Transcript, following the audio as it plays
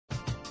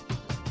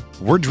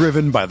We're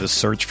driven by the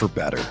search for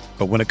better.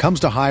 But when it comes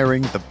to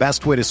hiring, the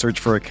best way to search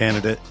for a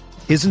candidate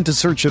isn't to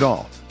search at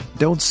all.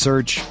 Don't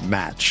search,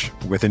 match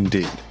with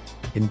Indeed.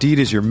 Indeed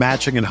is your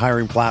matching and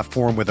hiring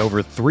platform with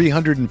over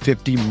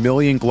 350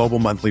 million global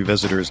monthly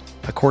visitors,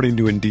 according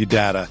to Indeed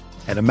data,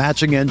 and a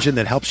matching engine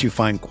that helps you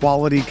find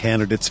quality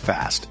candidates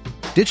fast.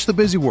 Ditch the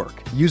busy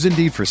work. Use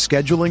Indeed for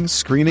scheduling,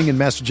 screening, and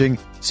messaging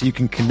so you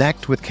can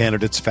connect with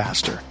candidates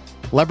faster.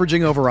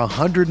 Leveraging over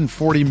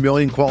 140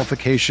 million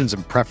qualifications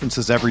and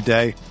preferences every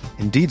day,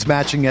 Indeed's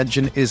matching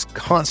engine is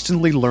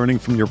constantly learning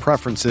from your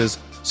preferences,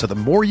 so the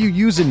more you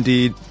use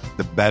Indeed,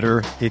 the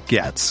better it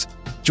gets.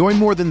 Join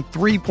more than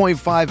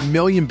 3.5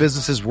 million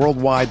businesses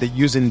worldwide that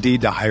use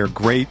Indeed to hire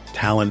great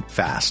talent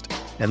fast.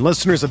 And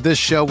listeners of this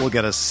show will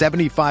get a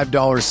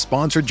 $75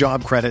 sponsored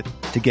job credit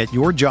to get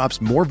your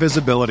jobs more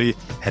visibility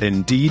at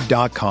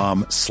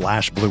Indeed.com/Blue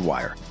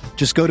Wire.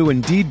 Just go to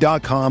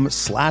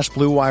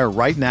Indeed.com/Blue Wire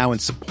right now and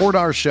support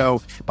our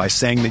show by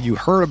saying that you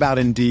heard about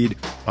Indeed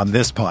on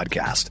this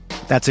podcast.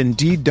 That's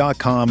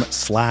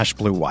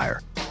Indeed.com/Blue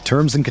Wire.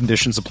 Terms and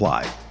conditions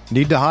apply.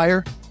 Need to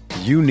hire?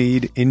 You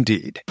need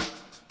Indeed.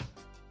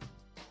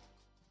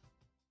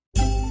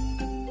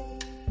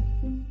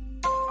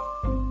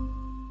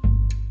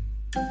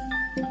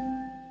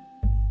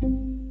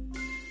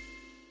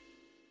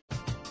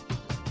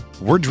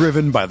 We're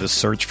driven by the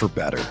search for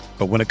better.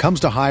 But when it comes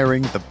to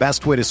hiring, the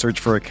best way to search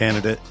for a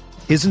candidate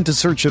isn't to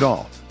search at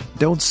all.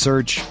 Don't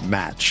search,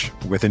 match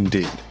with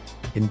Indeed.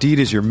 Indeed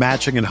is your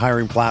matching and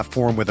hiring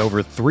platform with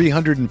over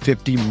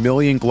 350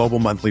 million global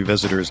monthly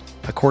visitors,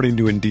 according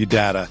to Indeed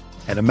data,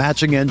 and a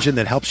matching engine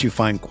that helps you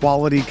find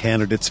quality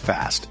candidates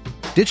fast.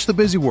 Ditch the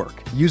busy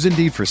work. Use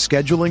Indeed for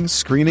scheduling,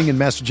 screening, and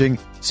messaging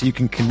so you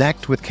can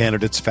connect with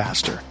candidates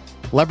faster.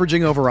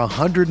 Leveraging over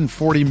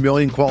 140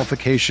 million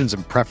qualifications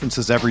and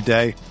preferences every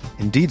day,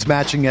 Indeed's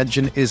matching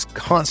engine is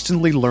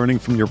constantly learning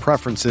from your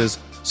preferences,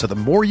 so the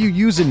more you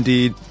use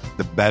Indeed,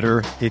 the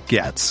better it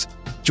gets.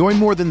 Join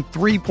more than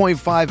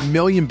 3.5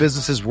 million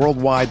businesses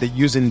worldwide that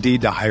use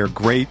Indeed to hire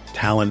great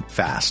talent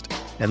fast.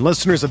 And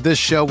listeners of this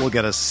show will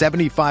get a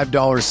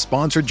 $75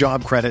 sponsored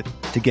job credit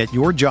to get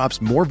your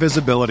jobs more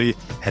visibility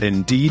at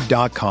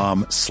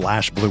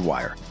Indeed.com/Blue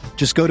Wire.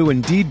 Just go to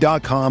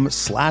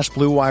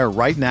Indeed.com/Blue Wire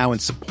right now and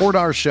support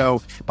our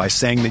show by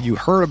saying that you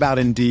heard about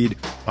Indeed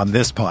on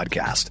this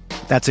podcast.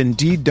 That's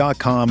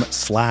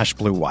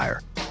Indeed.com/Blue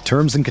Wire.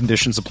 Terms and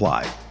conditions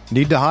apply.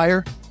 Need to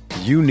hire?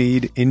 You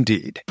need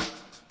Indeed.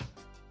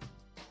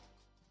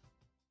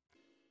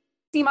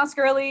 Sea Moss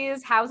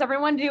Girlies, how's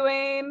everyone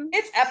doing?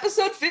 It's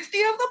episode 50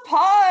 of the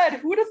pod.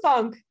 Who'd have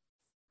thunk?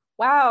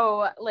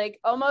 Wow, like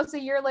almost a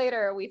year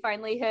later, we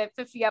finally hit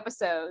 50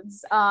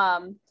 episodes.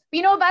 But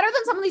you know, better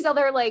than some of these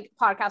other like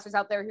podcasters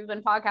out there who've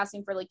been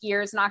podcasting for like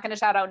years, not going to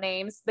shout out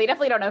names. They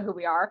definitely don't know who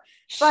we are,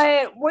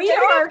 but we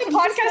are the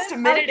podcast a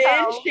minute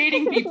in,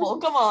 shading people.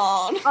 Come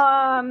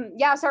on.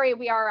 Yeah, sorry.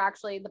 We are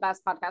actually the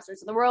best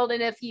podcasters in the world.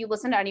 And if you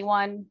listen to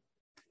anyone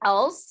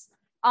else,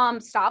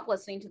 stop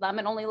listening to them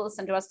and only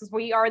listen to us because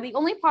we are the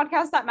only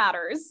podcast that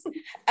matters.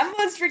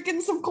 Emma's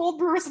drinking some cold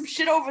brew or some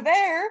shit over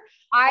there.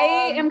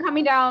 I am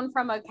coming down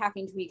from a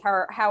caffeine tweak.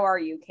 How are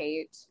you,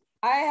 Kate?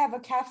 I have a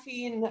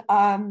caffeine.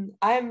 I'm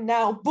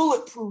now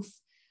bulletproof.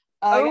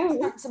 I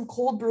got some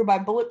cold brew by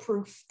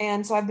Bulletproof,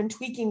 and so I've been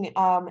tweaking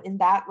in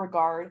that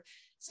regard.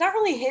 It's not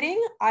really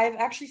hitting. I've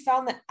actually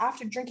found that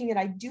after drinking it,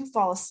 I do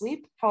fall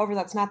asleep. However,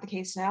 that's not the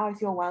case now. I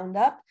feel wound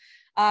up.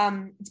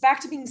 It's back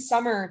to being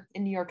summer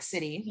in New York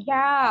City.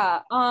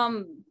 Yeah.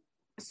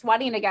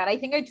 Sweating again. I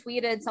think I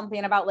tweeted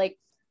something about like,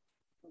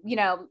 you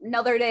know,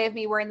 another day of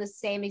me wearing the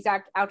same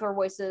exact Outdoor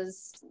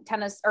Voices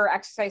tennis or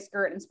exercise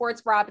skirt and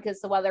sports bra because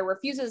the weather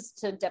refuses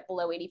to dip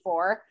below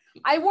 84.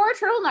 I wore a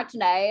turtleneck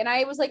today and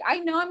I was like, I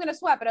know I'm going to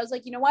sweat, but I was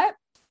like, you know what?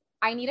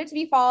 I need it to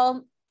be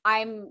fall.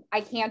 I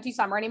can't do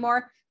summer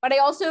anymore. But I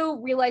also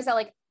realized that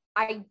like,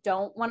 I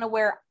don't want to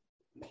wear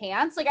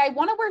pants. Like I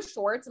want to wear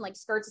shorts and like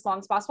skirts as long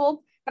as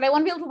possible, but I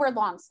want to be able to wear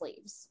long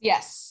sleeves.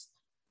 Yes.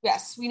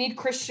 We need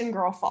Christian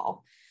girl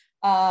fall.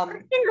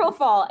 Christian girl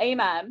fall.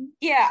 Amen.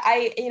 Yeah.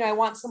 I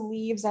want some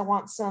leaves. I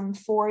want some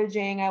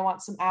foraging. I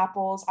want some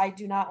apples. I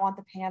do not want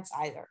the pants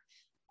either.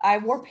 I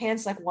wore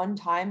pants like one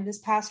time this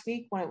past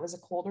week when it was a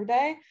colder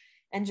day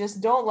and just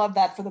don't love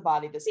that for the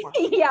body this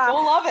morning. Yeah.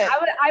 Don't love it.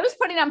 I was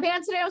putting on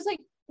pants today. I was like,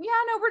 yeah,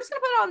 no, we're just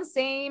going to put on the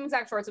same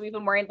exact shorts that we've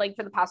been wearing like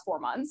for the past 4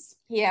 months.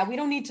 Yeah. We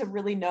don't need to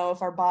really know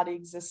if our body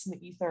exists in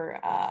the ether.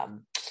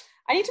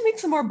 I need to make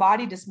some more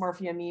body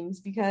dysmorphia memes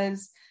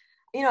because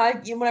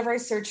whenever I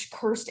search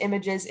cursed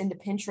images into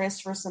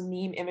Pinterest for some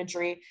meme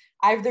imagery,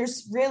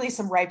 there's really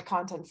some ripe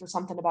content for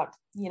something about,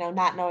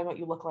 not knowing what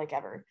you look like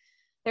ever.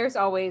 There's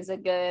always a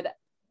good,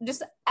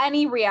 just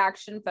any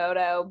reaction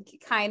photo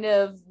kind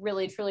of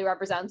really truly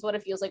represents what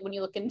it feels like when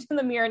you look into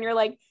the mirror and you're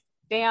like,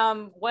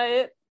 damn,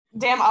 what?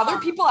 Damn, other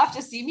people have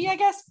to see me, I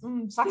guess.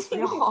 Sucks for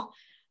y'all.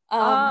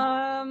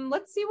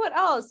 Let's see what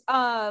else.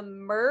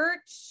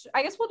 Merch.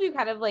 I guess we'll do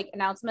kind of like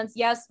announcements.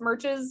 Yes,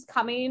 merch is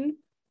coming.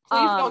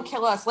 Please don't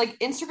kill us. Like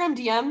Instagram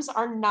DMs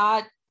are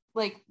not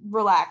like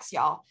relax,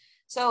 y'all.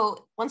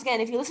 So once again,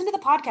 if you listen to the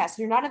podcast and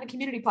you're not in the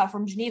community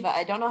platform Geneva,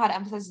 I don't know how to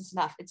emphasize this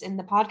enough. It's in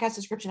the podcast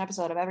description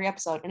episode of every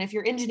episode. And if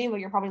you're in Geneva,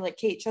 you're probably like,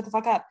 Kate, shut the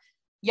fuck up.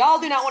 Y'all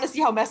do not want to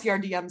see how messy our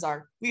DMs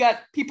are. We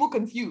got people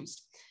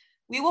confused.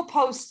 We will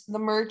post the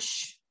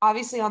merch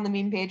obviously on the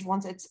meme page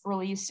once it's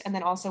released, and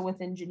then also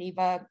within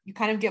Geneva, you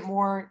kind of get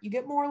more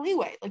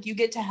leeway. Like you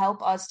get to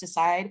help us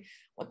decide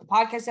what the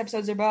podcast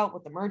episodes are about,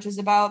 what the merch is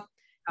about.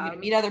 You get to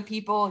meet other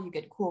people, you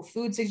get cool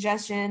food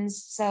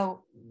suggestions.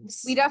 So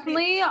we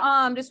definitely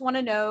just want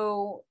to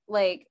know,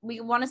 like,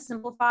 we want to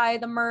simplify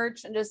the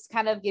merch and just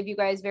kind of give you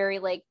guys very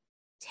like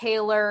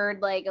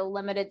tailored, like a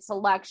limited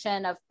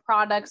selection of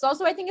products.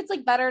 Also, I think it's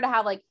like better to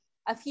have like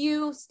a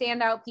few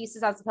standout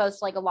pieces as opposed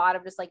to like a lot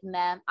of just like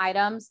meh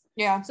items.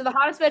 Yeah. So the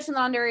hottest bitch in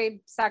the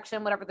non-dairy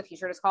section, whatever the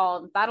t-shirt is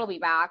called, that'll be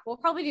back. We'll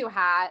probably do a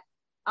hat.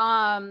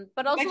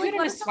 But also like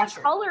let us know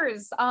the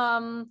colors.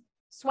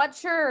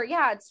 Sweatshirt.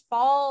 Yeah, it's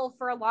fall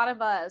for a lot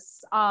of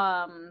us.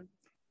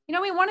 You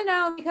know, we want to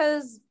know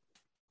because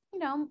you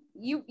know,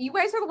 you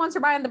guys are the ones who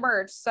are buying the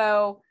merch.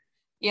 So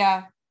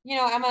yeah, you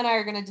know, Emma and I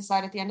are going to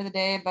decide at the end of the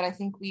day, but I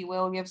think we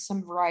will give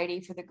some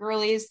variety for the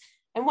girlies.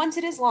 And once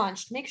it is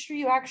launched, make sure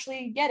you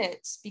actually get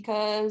it,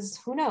 because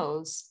who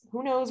knows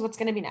what's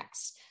going to be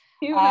next.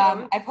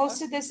 I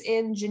posted this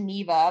in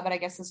Geneva, but I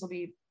guess this will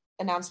be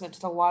announcement to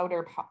the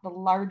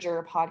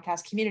larger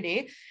podcast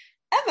community.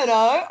 Emma and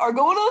I are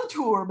going on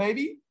tour,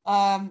 baby.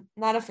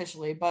 Not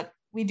officially, but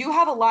we do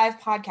have a live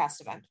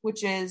podcast event,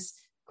 which is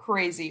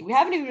crazy. We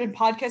haven't even been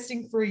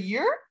podcasting for a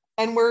year,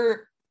 and we're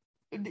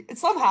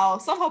somehow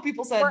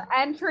people said we're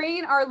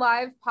entering our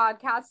live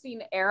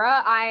podcasting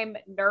era. I'm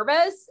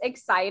nervous,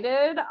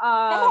 excited.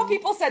 Somehow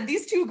people said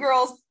these two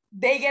girls,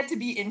 they get to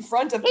be in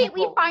front of people.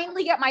 We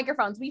finally get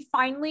microphones. We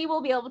finally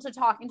will be able to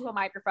talk into a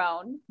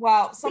microphone.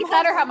 Wow. We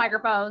better have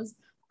microphones.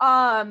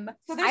 So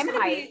there's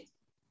gonna be,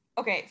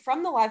 okay,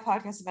 from the live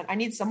podcast event, I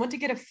need someone to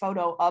get a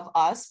photo of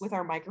us with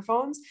our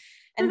microphones,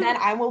 and then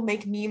I will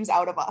make memes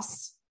out of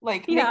us.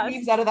 Like make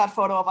memes out of that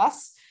photo of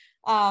us.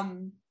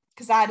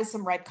 Because that is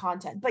some ripe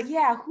content. But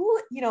yeah,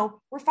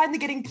 we're finally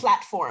getting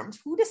platformed.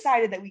 Who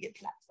decided that we get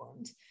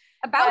platformed?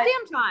 About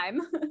damn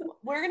time.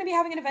 We're going to be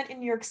having an event in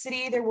New York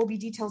City. There will be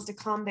details to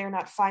come. They're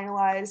not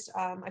finalized.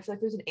 I feel like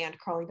there's an ant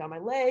crawling down my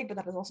leg, but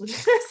that is also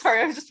just,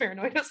 sorry, I was just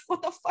paranoid.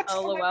 What the fuck?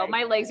 Oh, well,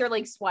 my legs are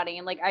like sweating,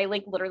 and like I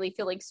like literally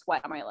feel like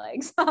sweat on my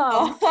legs. So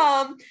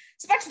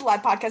back to the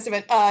live podcast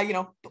event.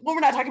 When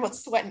we're not talking about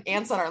sweat and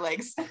ants on our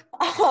legs,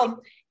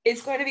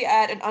 it's going to be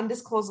at an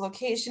undisclosed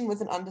location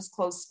with an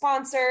undisclosed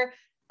sponsor.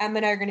 Emma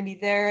and I are going to be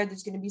there.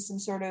 There's going to be some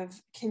sort of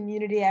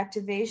community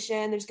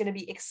activation. There's going to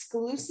be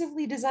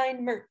exclusively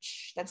designed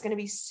merch that's going to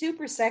be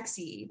super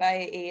sexy by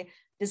a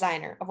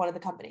designer of one of the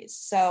companies.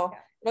 So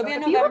it'll be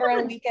in November on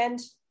a weekend.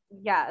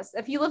 Yes.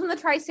 If you live in the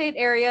tri-state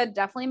area,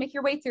 definitely make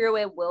your way through.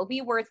 It will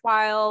be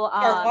worthwhile.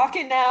 Start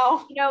walking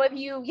now. You know, if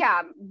you,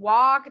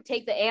 walk,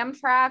 take the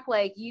Amtrak,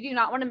 like you do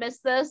not want to miss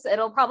this.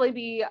 It'll probably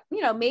be,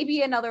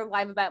 maybe another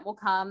live event will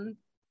come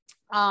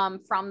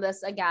from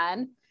this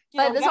again.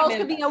 But this also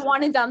could be a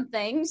one and done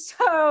thing.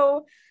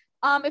 So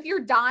if you're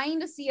dying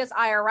to see us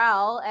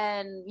IRL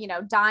and,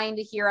 dying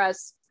to hear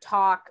us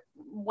talk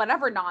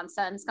whatever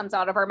nonsense comes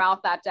out of our mouth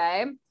that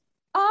day,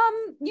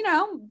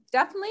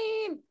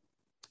 definitely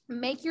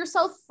make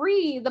yourself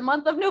free the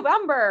month of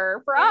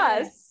November for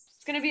us.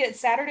 It's going to be at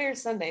Saturday or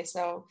Sunday.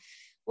 So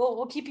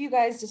we'll keep you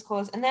guys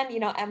disclosed. And then,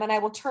 Emma and I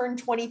will turn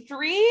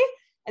 23,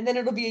 and then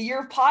it'll be a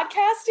year of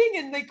podcasting,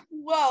 and like,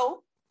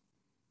 whoa.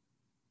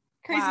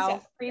 Crazy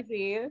stuff.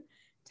 Crazy.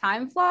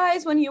 Time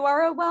flies when you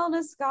are a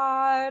wellness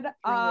god.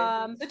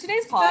 So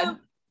today's pod.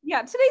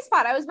 Today's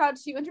pod. I was about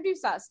to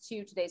introduce us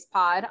to today's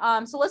pod.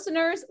 So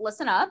listeners,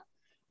 listen up.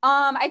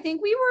 I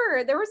think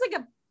there was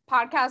like a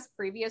podcast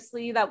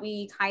previously that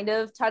we kind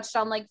of touched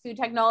on like food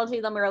technology.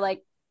 Then we were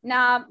like,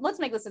 nah, let's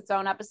make this its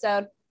own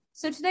episode.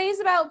 So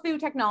today's about food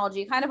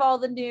technology, kind of all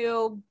the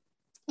new,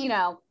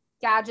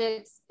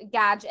 gadgets,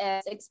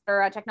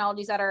 etc.,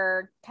 technologies that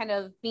are kind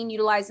of being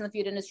utilized in the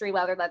food industry,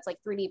 whether that's like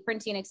 3D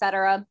printing,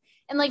 etc.,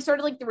 and like sort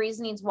of like the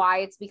reasonings why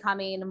it's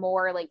becoming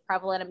more like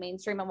prevalent and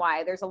mainstream, and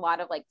why there's a lot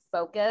of like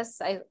focus.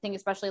 I think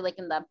especially like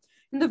in the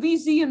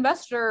VC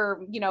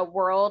investor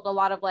world, a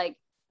lot of like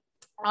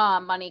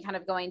money kind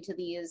of going to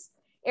these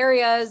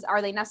areas.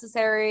 Are they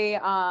necessary?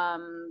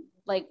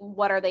 Like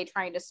what are they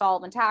trying to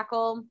solve and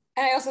tackle?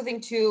 And I also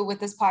think too, with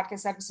this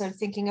podcast episode,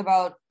 thinking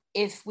about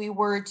if we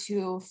were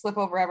to flip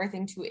over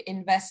everything to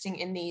investing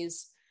in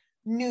these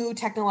new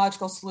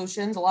technological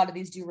solutions, a lot of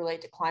these do relate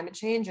to climate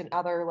change and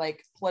other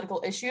like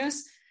political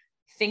issues,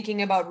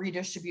 thinking about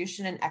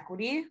redistribution and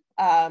equity,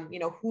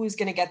 who's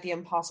going to get the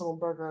Impossible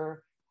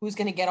Burger? Who's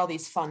going to get all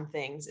these fun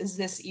things? Is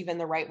this even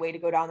the right way to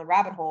go down the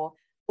rabbit hole?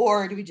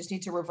 Or do we just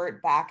need to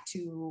revert back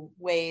to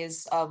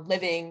ways of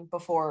living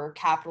before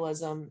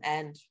capitalism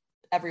and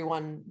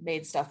everyone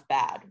made stuff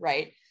bad,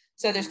 right?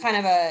 So there's kind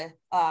of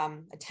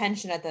a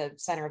tension at the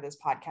center of this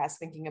podcast,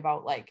 thinking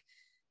about like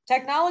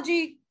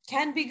technology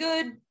can be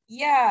good.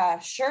 Yeah,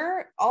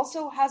 sure.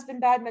 Also has been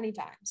bad many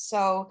times.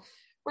 So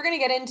we're going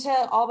to get into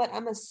all that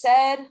Emma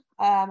said.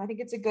 I think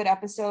it's a good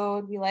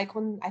episode. We like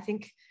when I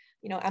think,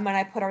 Emma and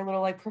I put our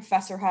little like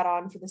professor hat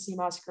on for the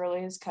CMOS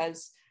girlies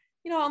because,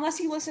 unless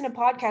you listen to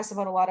podcasts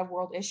about a lot of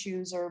world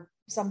issues or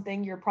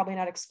something, you're probably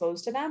not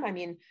exposed to them. I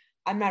mean,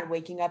 I'm not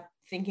waking up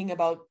thinking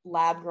about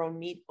lab grown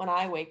meat when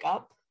I wake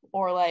up,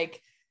 or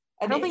like,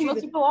 I don't think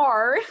most people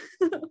are.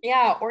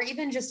 Yeah. Or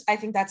even just, I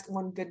think that's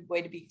one good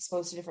way to be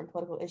exposed to different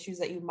political issues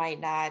that you might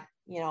not,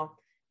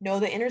 know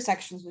the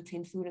intersections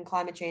between food and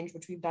climate change,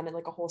 which we've done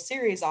like a whole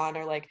series on,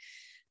 or like,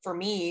 for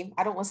me,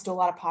 I don't listen to a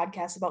lot of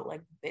podcasts about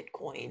like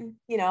Bitcoin,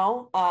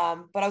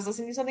 but I was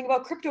listening to something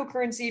about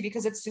cryptocurrency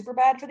because it's super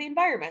bad for the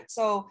environment.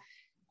 So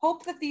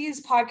hope that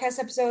these podcast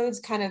episodes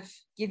kind of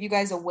give you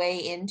guys a way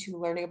into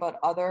learning about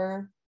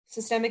other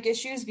systemic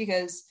issues,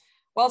 because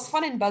while it's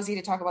fun and buzzy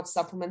to talk about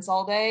supplements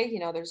all day,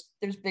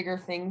 there's bigger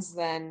things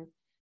than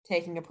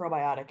taking a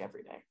probiotic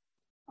every day.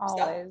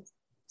 Always.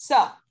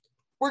 So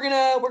we're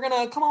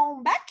gonna come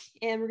on back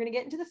and we're gonna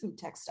get into the food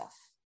tech stuff.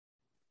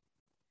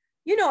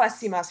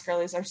 Us CMOS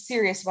girlies are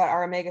serious about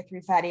our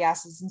omega-3 fatty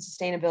acids and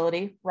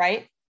sustainability,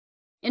 right?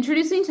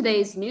 Introducing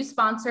today's new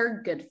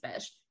sponsor,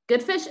 Goodfish.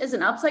 Goodfish is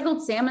an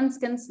upcycled salmon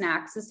skin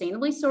snack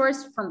sustainably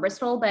sourced from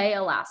Bristol Bay,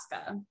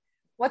 Alaska.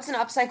 What's an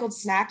upcycled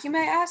snack, you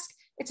may ask?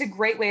 It's a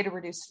great way to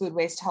reduce food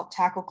waste to help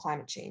tackle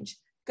climate change.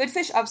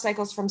 Goodfish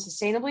upcycles from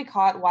sustainably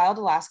caught wild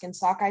Alaskan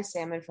sockeye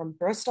salmon from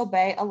Bristol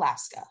Bay,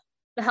 Alaska.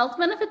 The health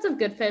benefits of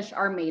Goodfish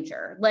are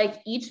major.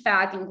 Like, each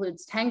bag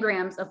includes 10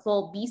 grams of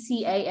full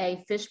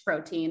BCAA fish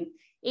protein,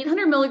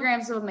 800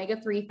 milligrams of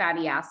omega-3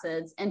 fatty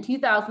acids, and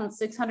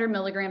 2,600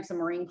 milligrams of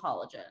marine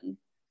collagen.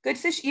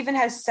 Goodfish even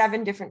has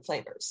 7 different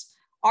flavors.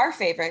 Our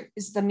favorite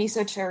is the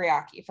miso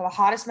teriyaki for the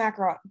hottest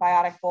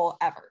macrobiotic bowl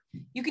ever.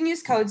 You can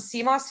use code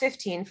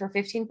CMOS15 for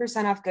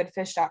 15% off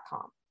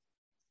goodfish.com.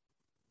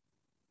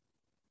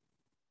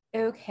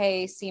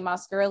 Okay,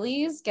 CMOS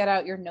girlies, get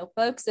out your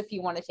notebooks if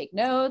you want to take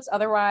notes.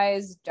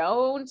 Otherwise,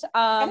 don't.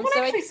 Someone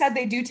actually said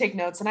they do take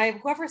notes, and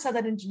whoever said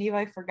that in Geneva,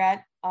 I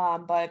forget.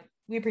 But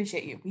we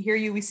appreciate you. We hear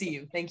you. We see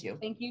you. Thank you.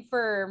 Thank you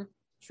for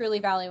truly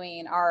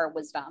valuing our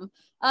wisdom.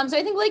 So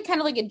I think like kind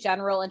of like a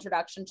general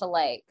introduction to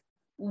like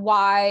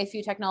why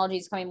food technology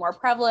is becoming more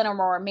prevalent or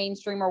more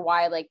mainstream, or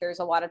why like there's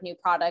a lot of new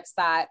products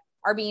that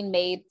are being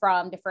made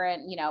from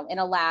different, in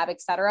a lab,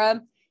 etc.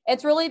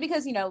 It's really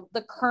because,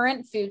 the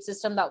current food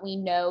system that we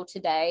know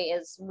today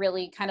is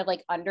really kind of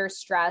like under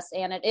stress,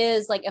 and it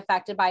is like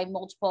affected by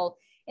multiple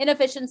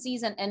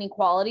inefficiencies and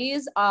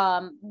inequalities.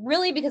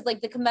 Really because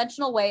like the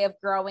conventional way of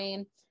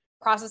growing,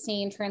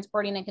 processing,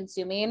 transporting, and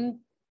consuming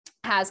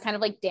has kind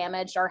of like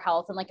damaged our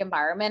health and like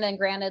environment. And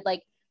granted,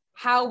 like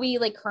how we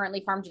like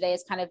currently farm today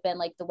has kind of been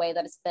like the way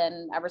that it's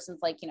been ever since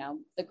like,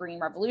 the Green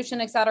Revolution,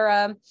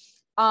 etc.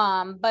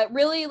 But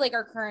really like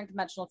our current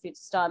conventional food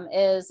system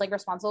is like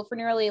responsible for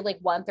nearly like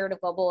 1/3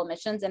 of global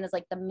emissions, and is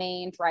like the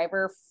main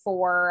driver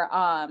for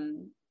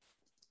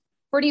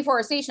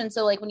deforestation.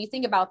 So like when you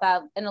think about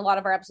that, in a lot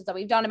of our episodes that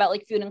we've done about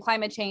like food and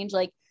climate change,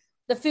 like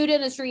the food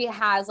industry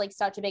has like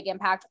such a big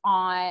impact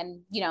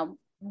on,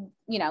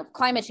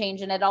 climate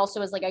change. And it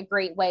also is like a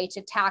great way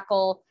to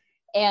tackle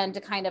and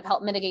to kind of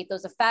help mitigate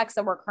those effects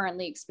that we're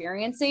currently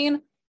experiencing.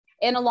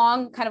 And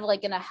along kind of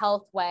like in a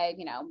health way,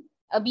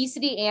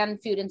 obesity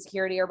and food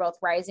insecurity are both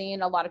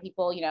rising. A lot of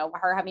people,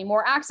 are having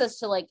more access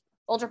to like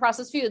ultra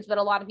processed foods, but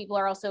a lot of people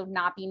are also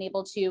not being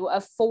able to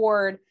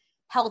afford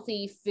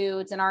healthy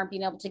foods and aren't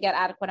being able to get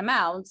adequate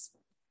amounts.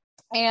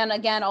 And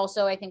again,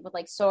 also I think with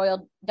like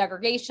soil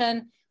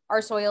degradation,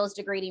 our soil is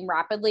degrading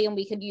rapidly, and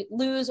we could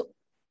lose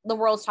the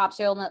world's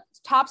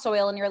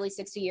topsoil in nearly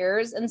 60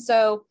 years. And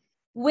so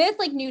with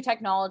like new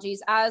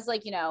technologies, as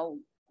like,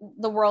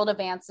 the world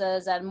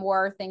advances and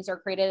more things are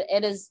created,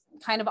 it is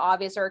kind of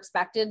obvious or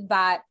expected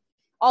that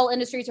all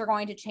industries are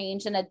going to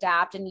change and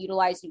adapt and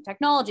utilize new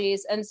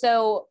technologies. And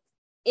so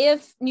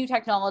if new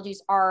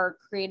technologies are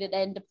created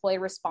and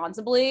deployed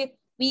responsibly,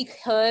 we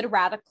could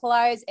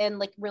radicalize and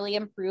like really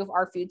improve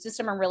our food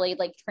system and really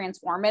like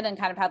transform it and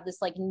kind of have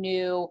this like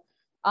new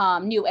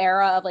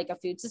era of like a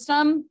food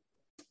system.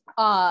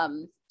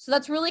 So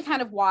that's really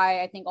kind of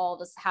why I think all of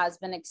this has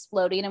been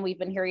exploding, and we've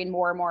been hearing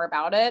more and more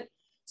about it.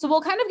 So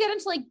we'll kind of get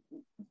into like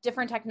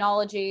different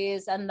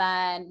technologies, and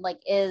then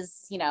like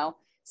is,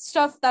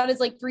 stuff that is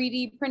like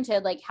 3D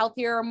printed, like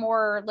healthier or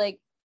more like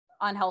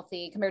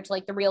unhealthy compared to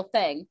like the real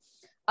thing.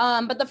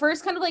 But the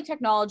first kind of like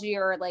technology,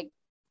 or like,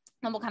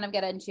 and we'll kind of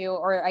get into,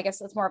 or I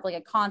guess it's more of like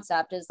a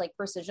concept, is like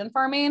precision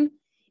farming.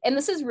 And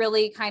this is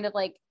really kind of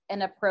like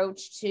an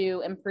approach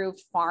to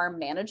improved farm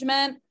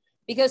management,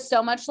 because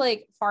so much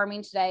like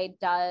farming today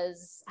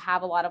does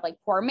have a lot of like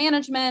poor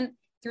management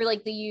through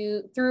like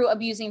through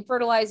abusing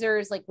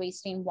fertilizers, like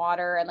wasting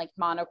water, and like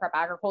monocrop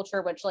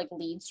agriculture, which like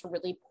leads to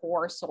really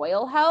poor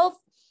soil health.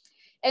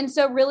 And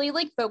so really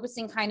like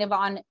focusing kind of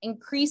on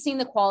increasing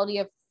the quality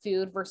of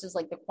food versus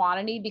like the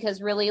quantity,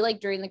 because really like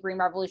during the Green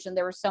Revolution,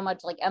 there was so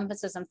much like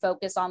emphasis and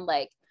focus on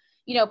like,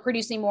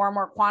 producing more and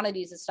more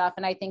quantities of stuff.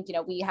 And I think,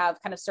 we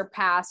have kind of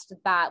surpassed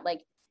that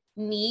like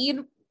need.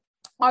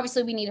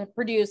 Obviously we need to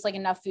produce like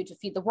enough food to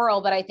feed the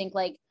world, but I think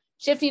like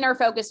shifting our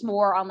focus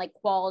more on like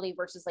quality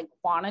versus like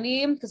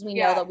quantity, because we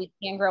know that we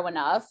can grow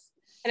enough.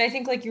 And I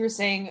think like you were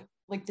saying,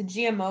 like the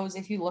GMOs,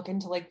 if you look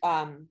into like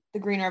the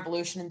Green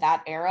Revolution in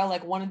that era,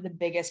 like one of the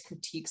biggest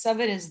critiques of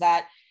it is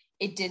that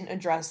it didn't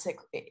address like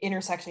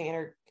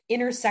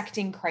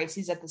intersecting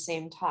crises at the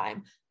same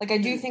time. Like I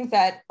do think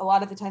that a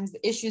lot of the times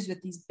the issues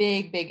with these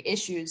big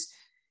issues,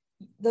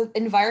 the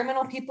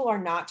environmental people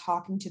are not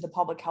talking to the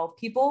public health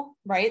people,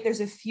 right?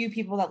 There's a few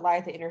people that lie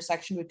at the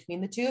intersection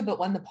between the two, but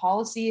when the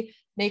policy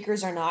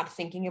makers are not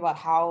thinking about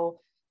how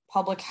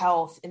public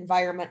health,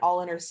 environment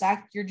all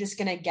intersect, you're just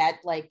going to get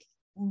like,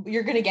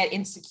 you're going to get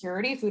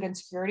insecurity, food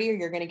insecurity, or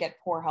you're going to get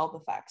poor health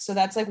effects. So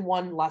that's like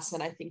one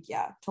lesson I think,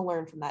 to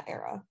learn from that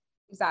era.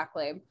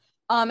 Exactly.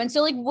 And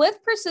so like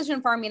with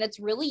precision farming, it's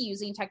really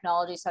using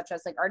technology such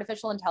as like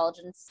artificial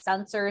intelligence,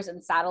 sensors,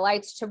 and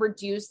satellites to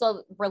reduce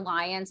the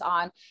reliance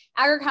on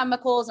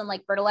agrochemicals and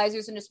like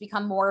fertilizers and just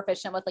become more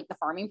efficient with like the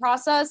farming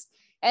process.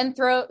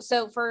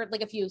 So for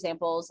like a few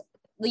examples,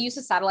 the use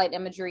of satellite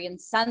imagery and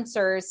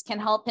sensors can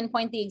help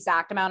pinpoint the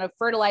exact amount of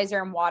fertilizer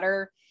and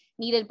water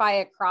needed by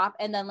a crop,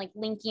 and then like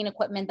linking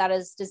equipment that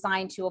is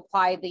designed to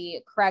apply the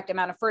correct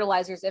amount of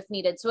fertilizers if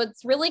needed. So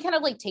it's really kind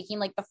of like taking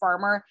like the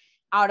farmer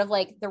out of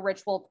like the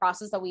ritual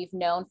process that we've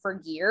known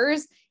for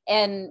years,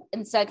 and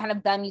instead kind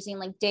of them using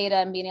like data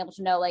and being able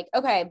to know like,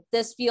 okay,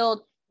 this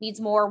field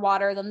needs more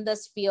water than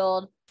this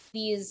field.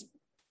 These,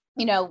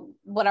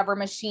 whatever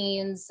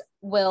machines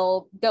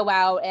will go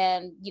out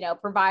and,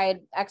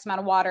 provide X amount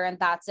of water, and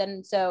that's it.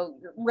 And so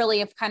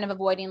really if kind of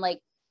avoiding like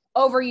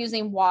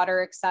overusing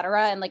water, et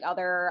cetera, and like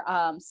other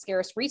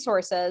scarce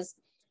resources.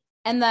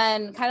 And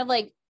then kind of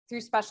like through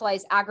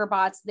specialized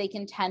agrobots, they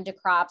can tend to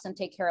crops and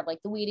take care of like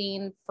the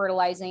weeding,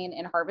 fertilizing,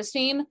 and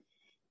harvesting.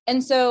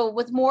 And so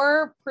with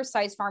more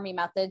precise farming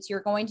methods,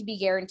 you're going to be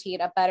guaranteed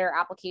a better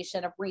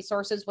application of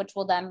resources, which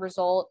will then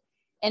result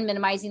in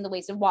minimizing the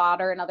waste of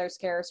water and other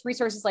scarce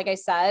resources, like I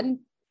said.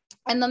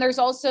 And then there's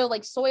also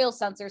like soil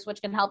sensors,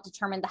 which can help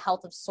determine the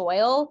health of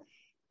soil.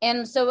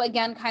 And so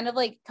again, kind of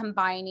like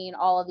combining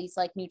all of these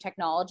like new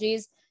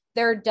technologies,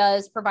 there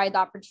does provide the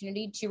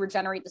opportunity to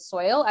regenerate the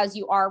soil as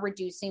you are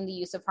reducing the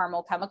use of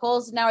harmful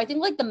chemicals. Now, I think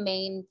like the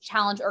main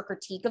challenge or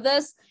critique of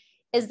this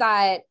is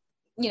that,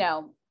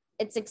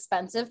 it's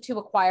expensive to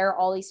acquire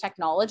all these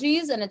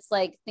technologies. And it's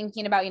like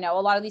thinking about, a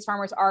lot of these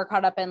farmers are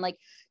caught up in like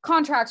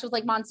contracts with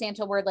like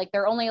Monsanto where like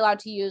they're only allowed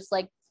to use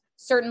like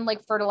certain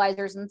like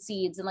fertilizers and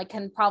seeds and like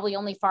can probably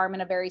only farm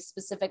in a very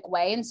specific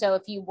way. And so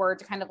if you were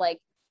to kind of like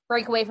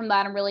break away from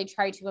that and really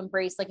try to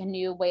embrace like a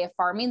new way of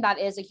farming, that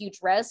is a huge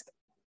risk.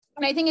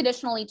 And I think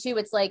additionally too,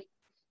 it's like,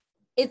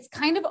 it's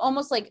kind of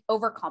almost like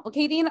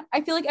overcomplicating,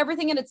 I feel like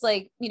everything. And it's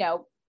like,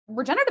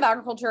 regenerative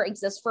agriculture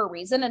exists for a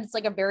reason. And it's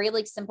like a very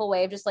like simple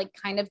way of just like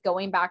kind of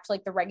going back to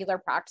like the regular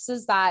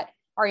practices that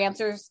our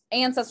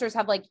ancestors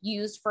have like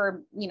used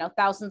for,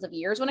 thousands of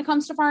years when it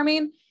comes to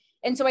farming.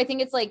 And so I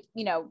think it's like,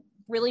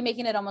 really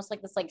making it almost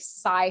like this like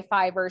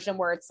sci-fi version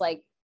where it's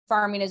like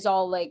farming is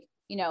all like,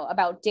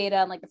 about data,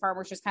 and like the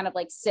farmers just kind of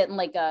like sit in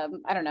like a,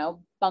 I don't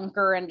know,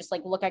 bunker and just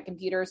like look at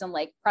computers and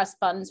like press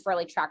buttons for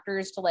like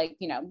tractors to like,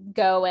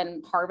 go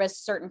and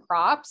harvest certain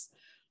crops.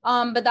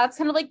 But that's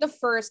kind of like the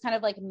first kind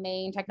of like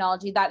main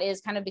technology that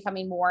is kind of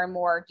becoming more and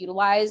more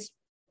utilized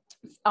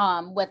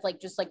with like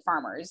just like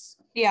farmers.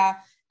 Yeah.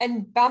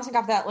 And bouncing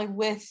off that, like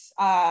with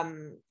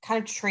kind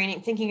of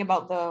training, thinking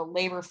about the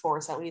labor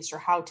force at least, or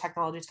how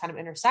technologies kind of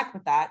intersect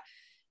with that,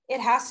 it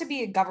has to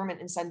be a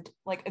government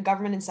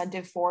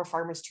incentive for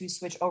farmers to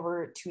switch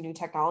over to new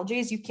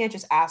technologies. You can't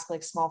just ask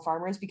like small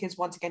farmers, because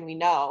once again, we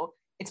know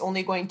it's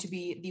only going to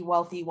be the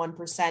wealthy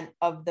 1%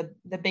 of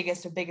the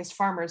biggest of biggest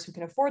farmers who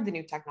can afford the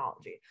new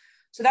technology.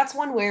 So that's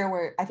one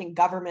where I think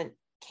government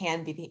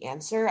can be the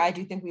answer. I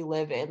do think we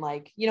live in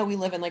like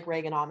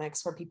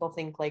Reaganomics, where people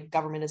think like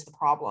government is the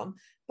problem,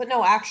 but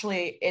no,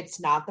 actually it's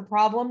not the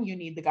problem. You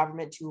need the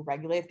government to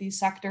regulate these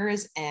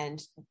sectors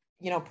and,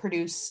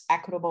 produce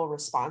equitable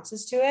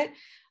responses to it.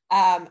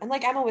 And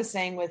like Emma was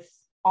saying, with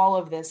all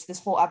of this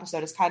whole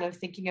episode is kind of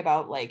thinking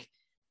about like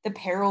the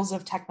perils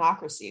of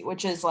technocracy,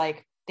 which is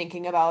like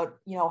thinking about,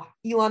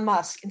 Elon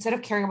Musk, instead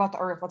of caring about the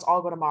earth, let's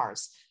all go to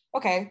Mars.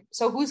 Okay,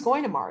 so who's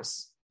going to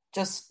Mars?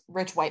 Just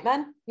rich white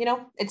men?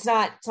 It's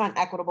not an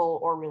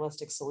equitable or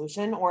realistic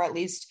solution, or at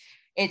least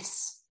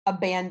it's a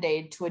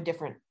band-aid to a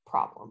different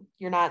problem.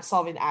 You're not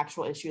solving the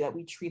actual issue that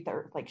we treat the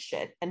earth like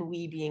shit, and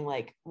we being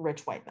like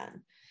rich white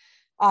men.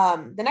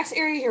 The next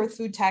area here with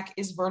food tech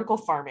is vertical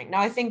farming.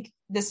 Now, I think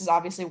this is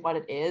obviously what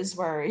it is,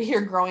 where you're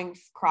growing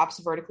crops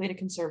vertically to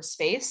conserve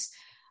space.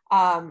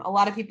 A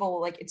lot of people,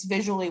 like, it's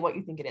visually what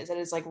you think it is. It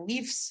is like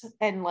leaves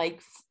and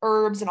like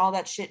herbs and all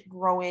that shit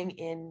growing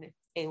in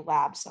a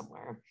lab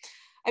somewhere.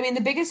 I mean,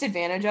 the biggest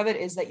advantage of it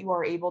is that you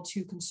are able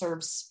to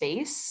conserve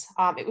space.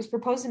 It was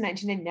proposed in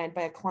 1999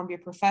 by a Columbia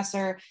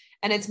professor,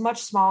 and it's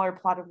much smaller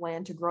plot of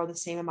land to grow the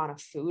same amount of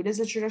food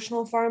as a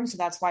traditional farm. So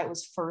that's why it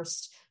was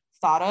first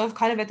thought of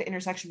kind of at the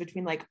intersection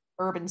between like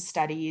urban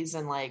studies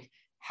and like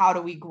how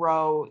do we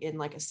grow in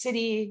like a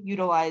city,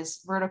 utilize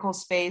vertical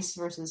space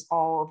versus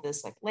all of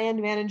this like land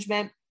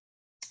management.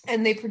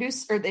 And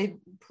they've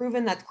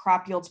proven that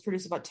crop yields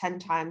produce about 10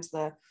 times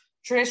the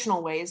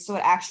traditional ways. So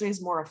it actually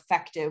is more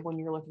effective when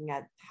you're looking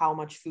at how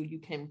much food you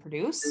can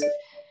produce.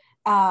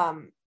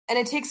 And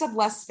it takes up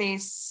less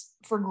space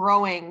for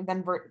growing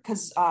than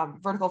because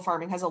vertical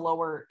farming has a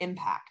lower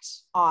impact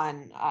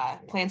on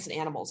plants and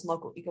animals and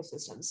local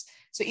ecosystems.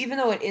 So even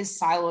though it is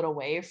siloed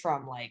away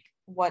from like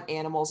what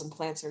animals and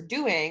plants are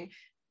doing,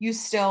 you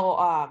still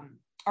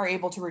are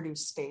able to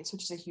reduce space,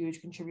 which is a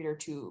huge contributor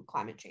to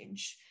climate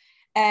change.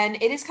 And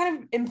it is kind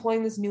of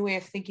employing this new way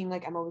of thinking,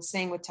 like Emma was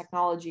saying, with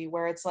technology,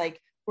 where it's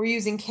like we're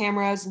using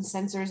cameras and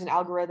sensors and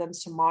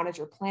algorithms to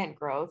monitor plant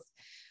growth,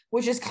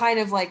 which is kind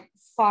of like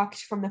fucked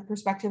from the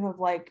perspective of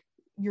like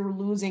you're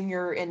losing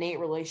your innate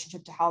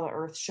relationship to how the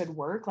earth should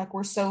work. Like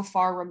we're so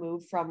far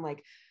removed from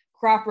like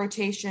crop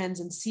rotations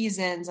and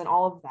seasons and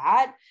all of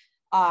that.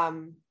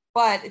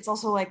 But it's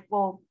also like,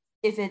 well,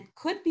 if it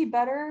could be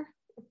better,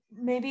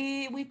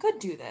 maybe we could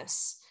do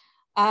this.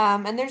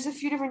 And there's a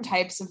few different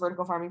types of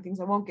vertical farming things.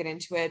 I won't get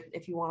into it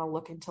if you want to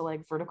look into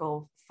like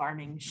vertical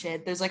farming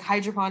shit. There's like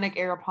hydroponic,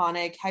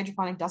 aeroponic.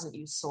 Hydroponic doesn't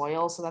use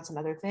soil, so that's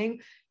another thing.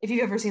 If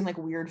you've ever seen like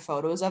weird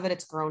photos of it,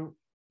 it's grown,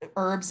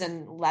 herbs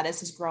and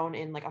lettuce is grown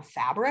in like a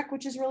fabric,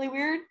 which is really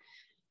weird.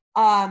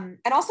 And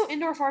also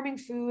indoor farming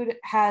food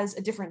has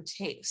a different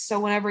taste. So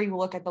whenever you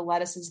look at the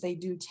lettuces, they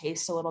do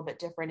taste a little bit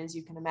different, as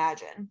you can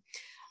imagine.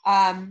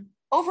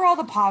 Overall,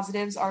 the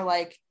positives are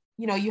like,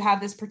 you know, you have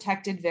this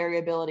protected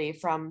variability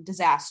from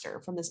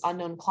disaster, from this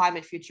unknown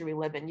climate future we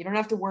live in. You don't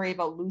have to worry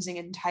about losing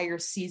an entire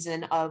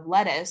season of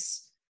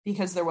lettuce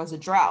because there was a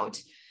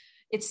drought.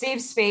 It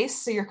saves space,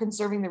 so you're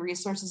conserving the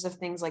resources of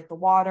things like the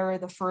water,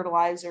 the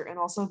fertilizer, and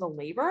also the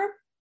labor.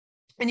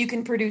 And you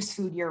can produce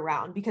food year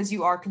round because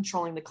you are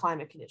controlling the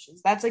climate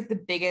conditions. That's like the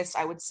biggest,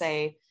 I would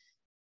say,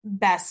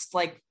 best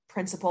like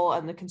principle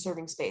in the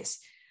conserving space.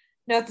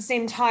 Now, at the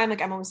same time,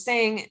 like Emma was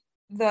saying,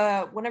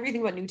 whenever you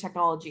think about new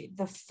technology,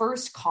 the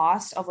first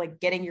cost of like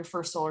getting your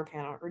first solar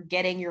panel or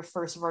getting your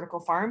first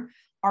vertical farm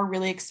are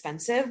really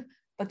expensive.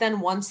 But then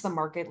once the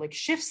market like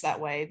shifts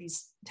that way,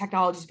 these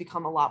technologies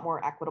become a lot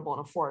more equitable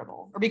and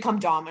affordable, or become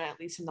dominant,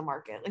 at least in the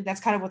market. Like that's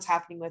kind of what's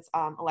happening with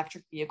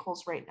electric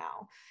vehicles right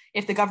now.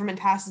 If the government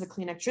passes a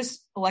clean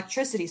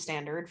electricity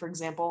standard, for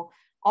example,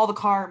 all the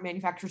car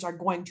manufacturers are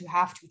going to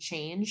have to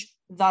change.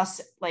 Thus,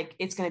 like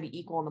it's going to be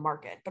equal in the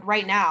market. But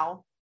right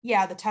now,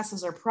 yeah, the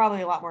Teslas are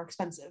probably a lot more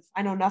expensive.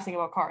 I know nothing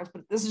about cars,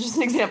 but this is just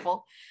an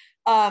example.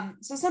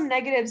 So some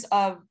negatives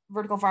of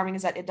vertical farming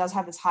is that it does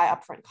have this high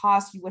upfront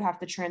cost. You would have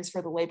to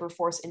transfer the labor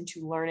force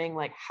into learning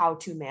like how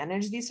to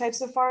manage these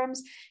types of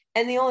farms.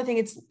 And the only thing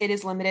it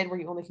is limited where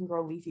you only can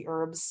grow leafy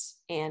herbs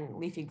and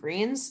leafy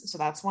greens. So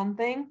that's one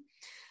thing.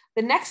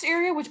 The next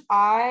area, which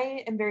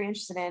I am very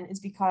interested in, is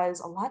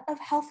because a lot of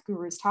health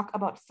gurus talk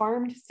about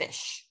farmed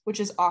fish, which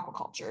is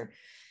aquaculture.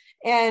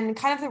 And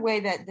kind of the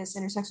way that this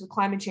intersects with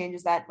climate change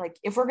is that, like,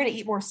 if we're going to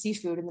eat more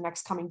seafood in the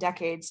next coming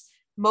decades,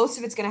 most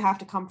of it's going to have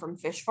to come from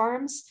fish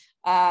farms.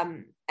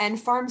 And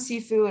farm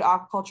seafood,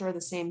 aquaculture are the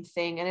same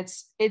thing. And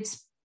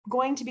it's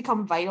going to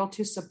become vital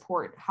to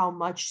support how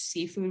much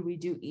seafood we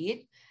do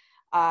eat.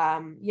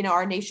 You know,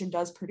 our nation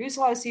does produce a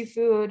lot of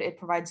seafood. It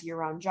provides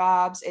year-round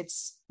jobs.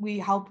 We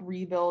help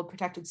rebuild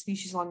protected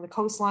species along the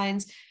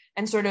coastlines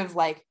and sort of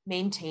like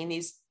maintain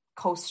these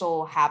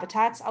coastal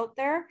habitats out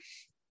there.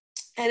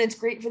 And it's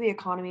great for the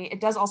economy. It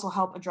does also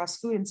help address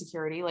food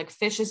insecurity. Like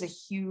fish is a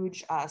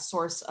huge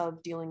source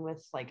of dealing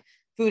with like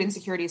food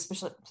insecurity,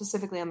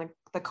 specifically on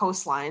the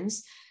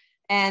coastlines.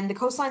 And the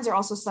coastlines are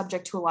also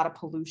subject to a lot of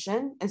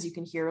pollution, as you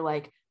can hear,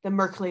 like the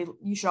mercury.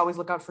 You should always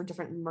look out for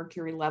different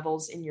mercury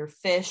levels in your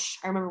fish.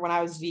 I remember when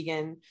I was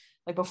vegan,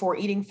 like before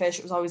eating fish,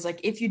 it was always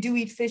like, if you do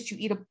eat fish, you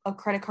eat a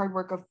credit card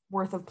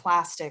worth of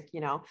plastic,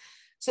 you know?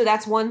 So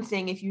that's one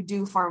thing. If you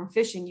do farm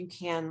fishing, you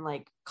can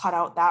like cut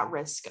out that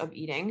risk of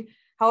eating.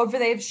 However,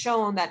 they've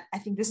shown that, I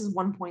think this is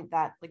one point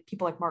that like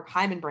people like Mark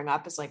Hyman bring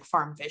up, is like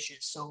farm fish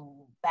is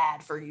so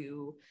bad for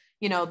you.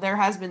 You know, there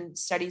has been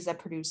studies that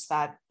produce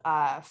that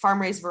farm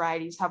raised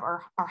varieties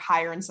are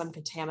higher in some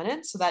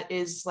contaminants. So that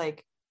is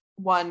like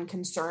one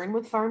concern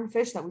with farm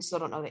fish that we still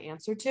don't know the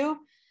answer to.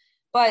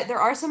 But there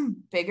are some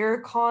bigger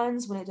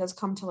cons when it does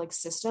come to like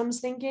systems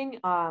thinking.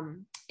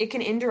 It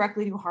can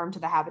indirectly do harm to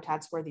the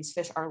habitats where these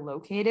fish are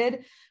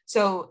located.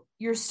 So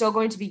you're still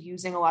going to be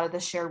using a lot of the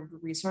shared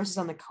resources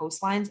on the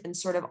coastlines and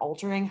sort of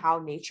altering how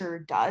nature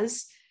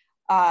does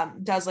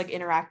like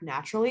interact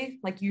naturally.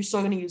 Like you're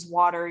still going to use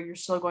water. You're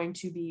still going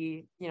to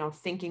be, you know,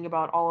 thinking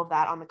about all of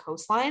that on the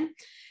coastline.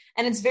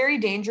 And it's very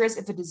dangerous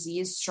if a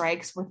disease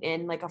strikes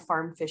within like a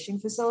farm fishing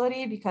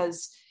facility,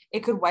 because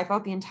it could wipe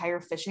out the entire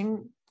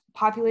fishing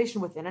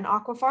population within an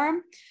aqua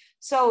farm.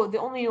 So the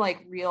only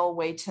like real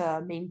way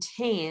to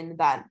maintain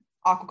that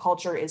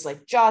aquaculture is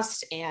like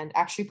just and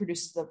actually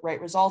produces the right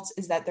results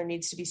is that there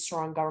needs to be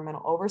strong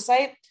governmental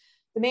oversight.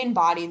 The main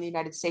body in the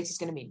United States is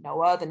going to be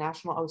NOAA, the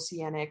National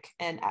Oceanic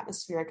and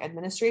Atmospheric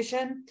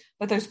Administration,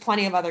 but there's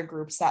plenty of other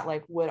groups that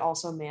like would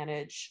also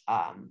manage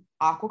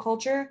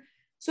aquaculture.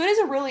 So it is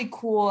a really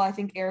cool, I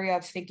think, area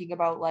of thinking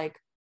about like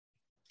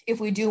if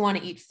we do want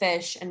to eat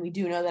fish and we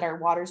do know that our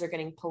waters are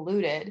getting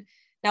polluted.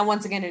 Now,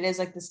 once again, it is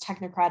like this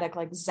technocratic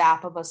like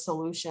zap of a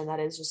solution that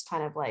is just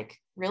kind of like,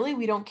 really,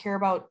 we don't care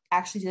about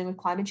actually dealing with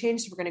climate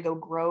change. So we're going to go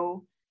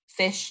grow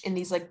fish in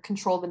these like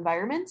controlled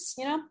environments,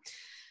 you know?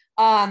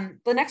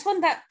 The next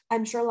one that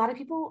I'm sure a lot of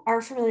people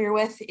are familiar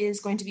with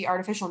is going to be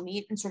artificial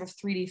meat and sort of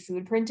 3D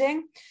food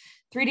printing.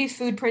 3D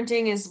food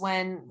printing is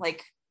when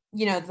like,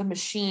 you know, the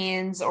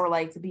machines or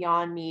like the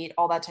Beyond Meat,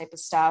 all that type of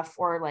stuff,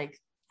 or like,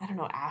 I don't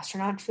know,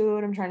 astronaut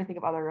food. I'm trying to think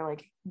of other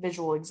like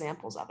visual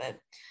examples of it.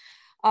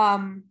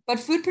 But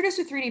food produced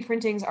with 3D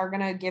printings are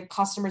going to give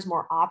customers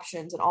more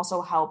options and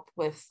also help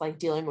with like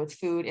dealing with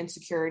food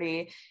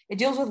insecurity. It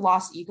deals with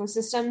lost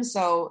ecosystems.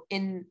 So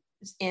in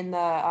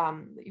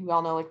the we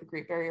all know like the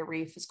Great Barrier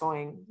Reef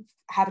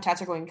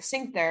habitats are going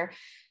extinct there.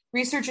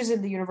 Researchers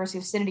at the University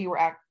of Sydney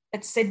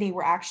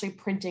were actually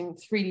printing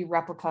 3D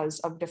replicas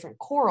of different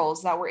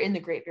corals that were in the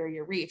Great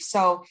Barrier Reef.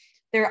 So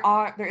there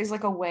is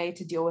like a way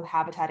to deal with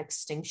habitat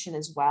extinction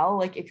as well.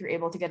 Like if you're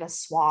able to get a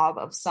swab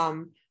of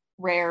some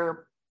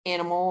rare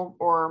animal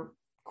or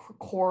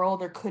coral,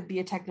 there could be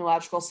a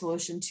technological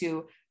solution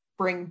to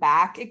bring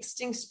back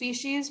extinct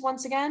species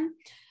once again.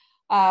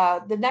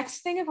 The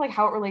next thing of like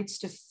how it relates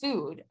to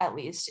food, at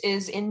least,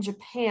 is in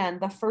Japan,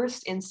 the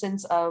first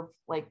instance of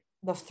like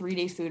the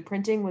 3D food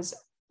printing was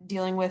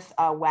dealing with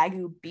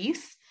Wagyu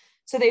beef.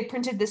 So they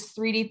printed this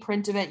 3D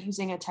print of it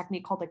using a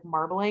technique called like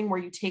marbling, where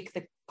you take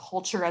the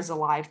culture as a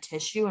live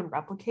tissue and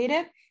replicate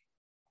it.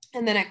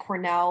 And then at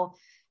Cornell,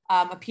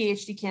 a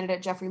PhD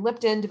candidate, Jeffrey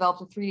Lipton,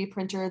 developed a 3D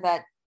printer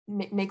that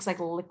makes like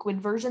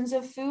liquid versions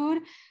of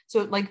food.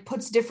 So it like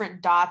puts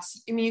different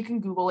dots. I mean, you can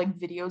Google like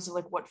videos of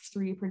like what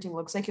 3D printing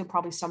looks like. You'll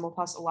probably stumble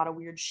across a lot of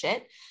weird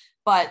shit,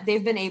 but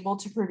they've been able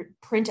to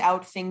print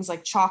out things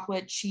like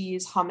chocolate,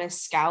 cheese, hummus,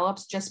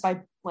 scallops, just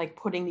by like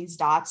putting these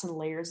dots and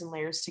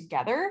layers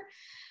together.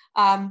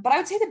 But I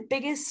would say the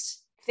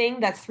biggest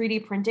thing that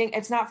 3D printing,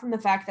 it's not from the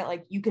fact that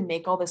like you can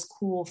make all this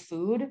cool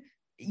food.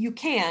 You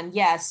can,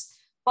 yes,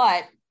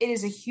 but it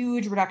is a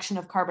huge reduction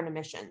of carbon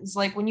emissions.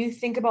 Like when you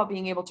think about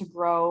being able to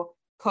grow,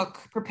 cook,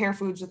 prepare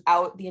foods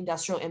without the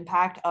industrial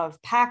impact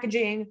of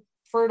packaging,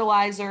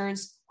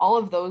 fertilizers, all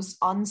of those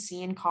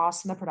unseen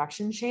costs in the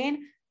production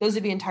chain, those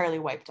would be entirely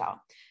wiped out.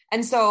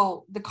 And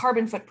so the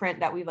carbon footprint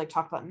that we've like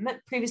talked about in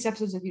previous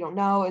episodes, if you don't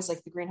know, is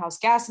like the greenhouse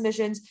gas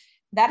emissions.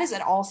 That is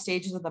at all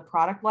stages of the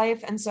product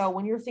life. And so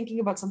when you're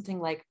thinking about something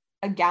like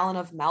a gallon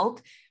of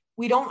milk,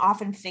 we don't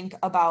often think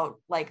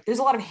about like, there's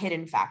a lot of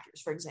hidden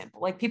factors, for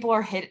example, like people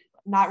are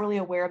not really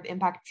aware of the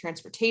impact of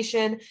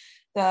transportation.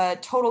 The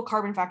total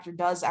carbon factor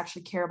does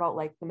actually care about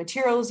like the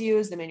materials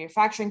used, the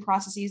manufacturing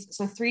processes.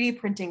 So 3D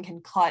printing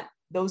can cut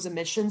those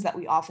emissions that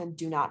we often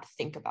do not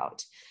think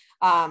about.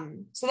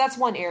 So that's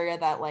one area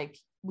that like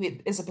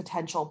is a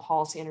potential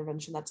policy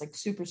intervention that's like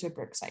super,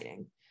 super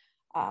exciting.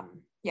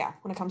 Yeah,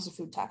 when it comes to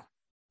food tech.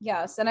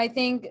 Yes. And I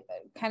think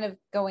kind of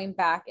going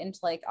back into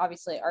like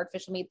obviously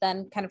artificial meat,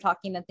 then kind of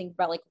talking and think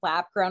about like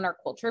lab grown or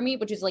culture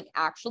meat, which is like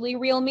actually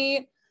real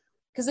meat.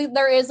 Because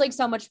there is like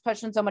so much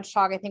push and so much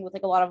talk, I think, with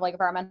like a lot of like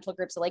environmental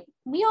groups that like,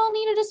 we all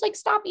need to just like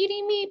stop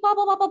eating meat, blah,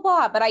 blah, blah, blah,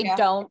 blah. But I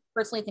don't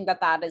personally think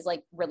that is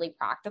like really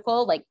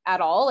practical, like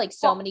at all. Like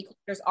so many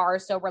cultures are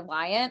so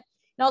reliant.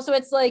 And also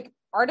it's like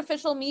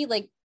artificial meat,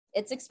 like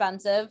it's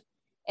expensive.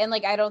 And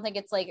like, I don't think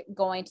it's like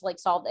going to like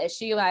solve the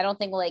issue. And I don't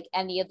think like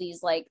any of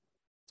these like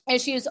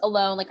issues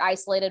alone, like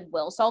isolated,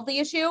 will solve the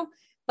issue.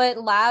 But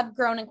lab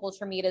grown and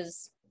culture meat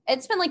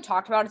it's been like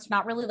talked about. It's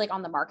not really like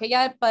on the market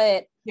yet,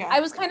 but I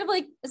was kind of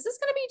like, is this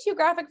going to be too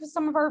graphic for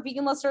some of our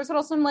vegan listeners? But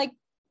also I'm like,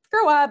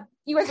 grow up.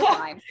 You guys are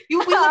fine. We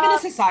live in a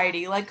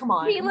society. Like, come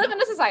on. We live in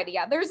a society.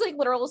 Yeah. There's like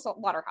literal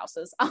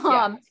slaughterhouses.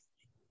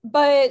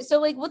 But so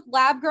like with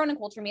lab grown and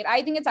culture meat,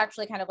 I think it's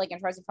actually kind of like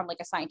interesting from like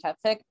a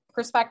scientific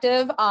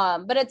perspective.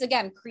 But it's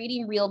again,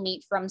 creating real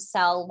meat from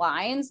cell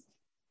lines.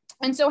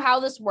 And so how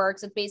this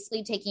works, it's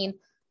basically taking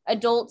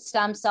adult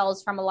stem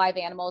cells from a live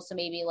animal. So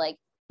maybe like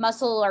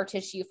muscle or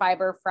tissue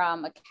fiber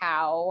from a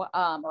cow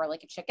or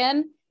like a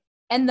chicken.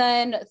 And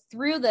then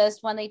through this,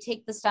 when they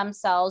take the stem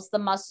cells, the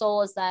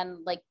muscle is then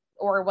like,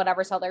 or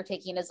whatever cell they're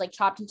taking is like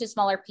chopped into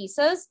smaller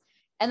pieces.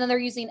 And then they're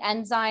using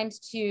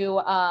enzymes to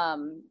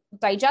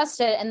digest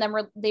it. And then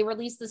they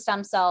release the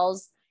stem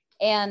cells.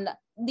 And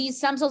these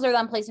stem cells are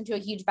then placed into a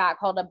huge vat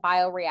called a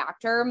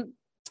bioreactor.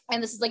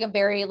 And this is like a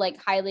very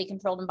like highly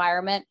controlled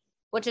environment,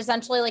 which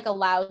essentially like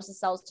allows the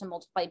cells to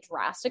multiply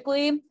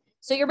drastically.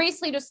 So you're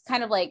basically just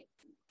kind of like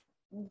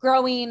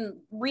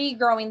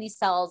regrowing these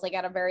cells like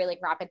at a very like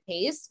rapid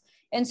pace.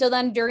 And so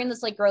then during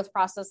this like growth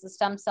process, the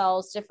stem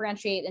cells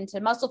differentiate into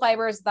muscle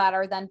fibers that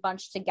are then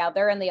bunched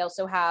together. And they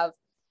also have,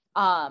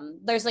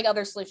 there's like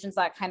other solutions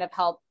that kind of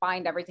help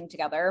bind everything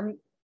together.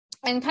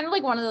 And kind of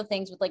like one of the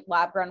things with like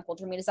lab grown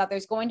culture meat is that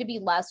there's going to be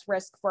less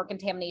risk for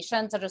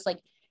contamination, such as like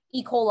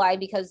E. coli,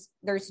 because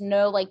there's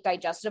no like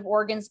digestive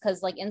organs.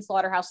 Cause like in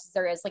slaughterhouses,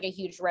 there is like a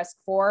huge risk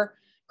for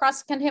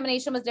cross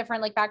contamination with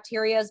different like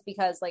bacterias,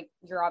 because like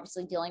you're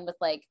obviously dealing with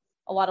like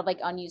a lot of like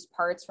unused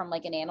parts from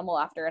like an animal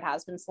after it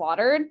has been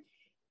slaughtered.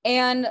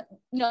 And,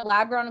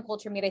 lab grown and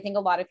culture meat, I think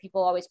a lot of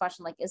people always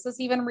question, like, is this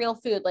even real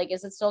food? Like,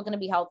 is it still going to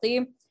be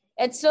healthy?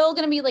 It's still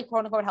going to be like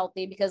quote unquote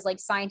healthy because like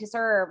scientists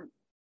are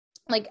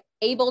like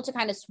able to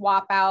kind of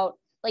swap out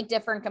like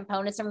different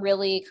components and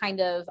really kind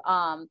of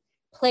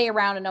play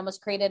around and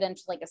almost create it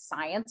into like a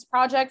science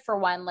project for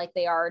when like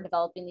they are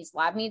developing these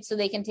lab meats, so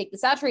they can take the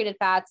saturated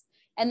fats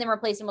and then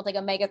replace them with like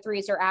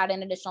omega-3s or add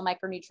in additional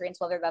micronutrients,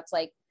 whether that's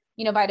like,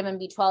 vitamin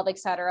B12, et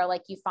cetera,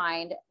 like you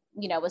find,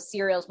 with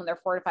cereals when they're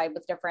fortified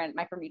with different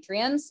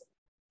micronutrients.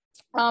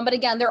 But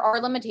again, there are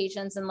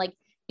limitations and like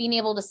being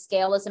able to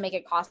scale this and make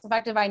it cost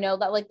effective. I know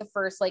that like the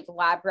first like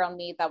lab grown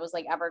meat that was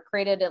like ever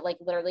created, it like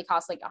literally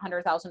cost like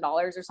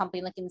 $100,000 or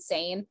something like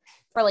insane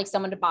for like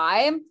someone to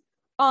buy.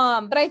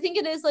 But I think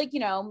it is like,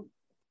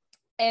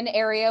 an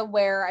area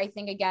where I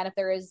think, again, if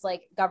there is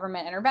like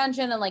government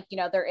intervention and like,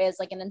 there is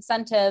like an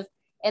incentive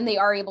and they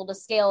are able to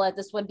scale it,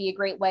 this would be a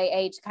great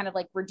way, to kind of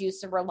like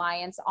reduce the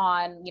reliance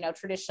on,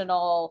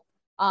 traditional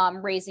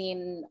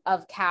raising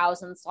of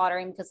cows and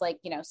slaughtering, because like,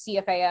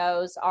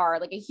 CFAOs are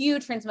like a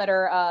huge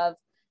transmitter of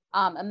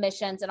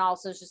emissions, and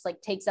also just like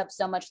takes up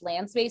so much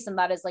land space. And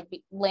that is like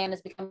land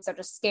is becoming such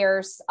a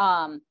scarce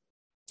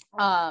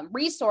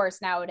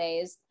resource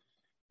nowadays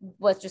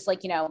with just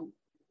like,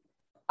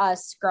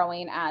 us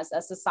growing as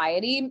a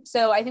society.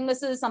 So I think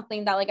this is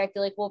something that like I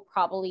feel like we'll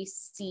probably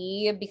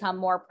see become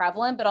more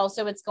prevalent, but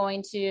also it's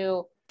going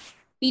to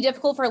be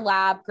difficult for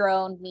lab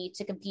grown meat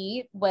to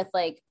compete with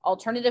like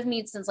alternative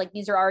meats, since like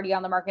these are already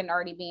on the market and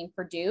already being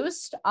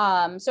produced.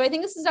 So I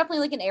think this is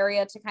definitely like an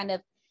area to kind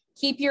of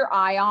keep your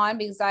eye on,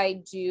 because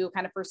I do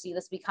kind of foresee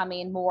this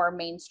becoming more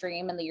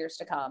mainstream in the years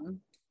to come.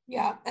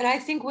 Yeah. And I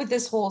think with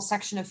this whole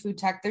section of food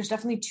tech, there's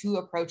definitely two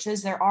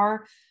approaches. There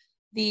are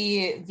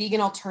the vegan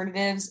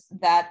alternatives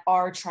that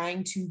are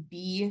trying to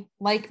be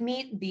like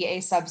meat, be a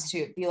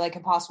substitute, be like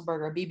Impossible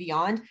Burger, be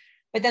beyond.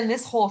 But then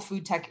this whole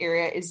food tech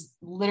area is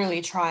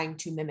literally trying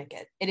to mimic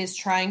it. It is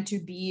trying to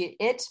be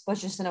it, but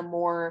just in a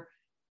more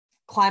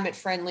climate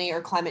friendly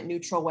or climate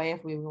neutral way,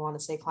 if we want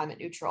to say climate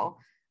neutral.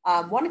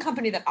 One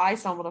company that I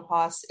stumbled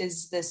across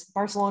is this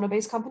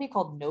Barcelona-based company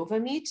called Nova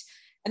Meat.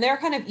 And their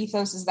kind of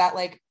ethos is that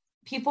like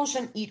people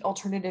shouldn't eat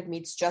alternative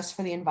meats just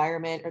for the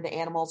environment or the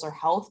animals or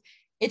health.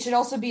 It should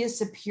also be a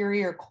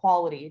superior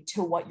quality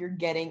to what you're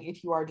getting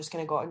if you are just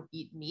going to go out and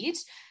eat meat.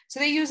 So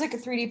they use like a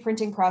 3D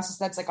printing process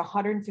that's like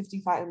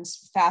 150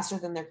 times faster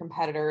than their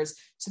competitors.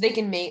 So they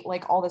can make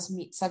like all this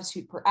meat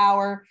substitute per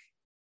hour.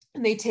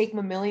 And they take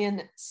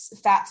mammalian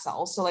fat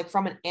cells, so like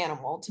from an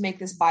animal, to make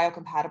this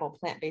biocompatible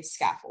plant-based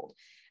scaffold.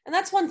 And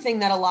that's one thing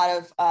that a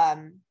lot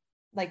of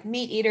like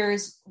meat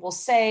eaters will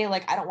say,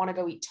 like, I don't want to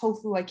go eat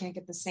tofu. I can't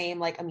get the same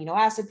like amino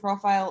acid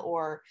profile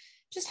or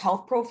just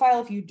health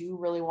profile if you do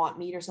really want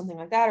meat or something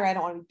like that, or I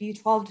don't want to be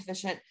B12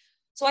 deficient.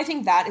 So I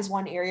think that is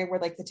one area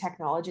where like the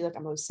technology, like I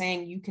was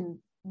saying, you can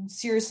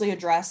seriously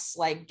address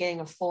like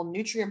getting a full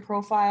nutrient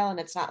profile. And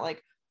it's not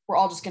like we're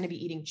all just going to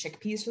be eating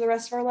chickpeas for the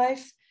rest of our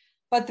life.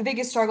 But the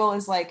biggest struggle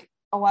is like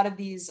a lot of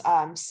these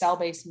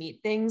cell-based meat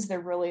things, they're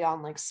really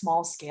on like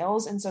small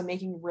scales. And so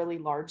making really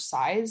large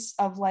size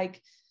of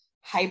like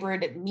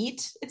hybrid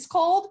meat, it's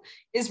called,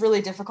 is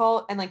really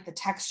difficult. And like the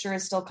texture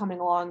is still coming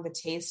along. The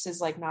taste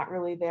is like not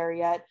really there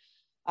yet.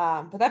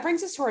 But that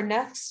brings us to our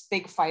next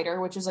big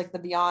fighter, which is like the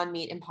Beyond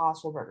Meat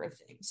Impossible Burger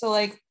thing. So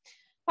like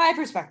my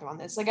perspective on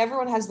this, like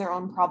everyone has their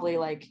own probably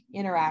like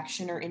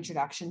interaction or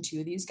introduction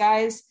to these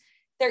guys.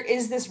 There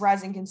is this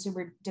rising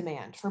consumer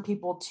demand for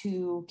people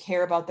to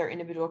care about their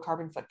individual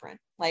carbon footprint,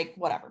 like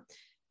whatever.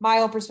 My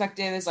own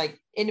perspective is like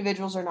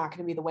individuals are not going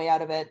to be the way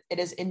out of it. It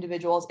is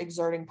individuals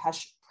exerting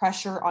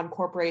pressure on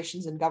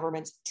corporations and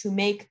governments to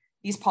make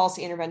these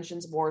policy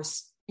interventions more,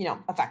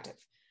 effective.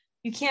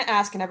 You can't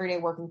ask an everyday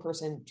working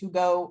person to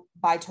go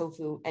buy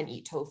tofu and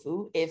eat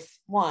tofu if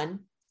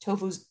one,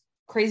 tofu's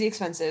crazy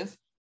expensive.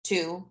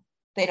 Two,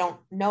 they don't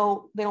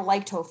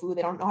like tofu.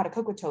 They don't know how to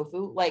cook with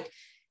tofu. Like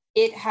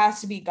it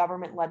has to be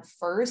government led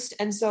first.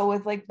 And so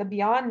with like the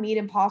Beyond Meat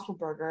Impossible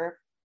Burger,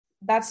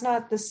 that's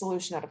not the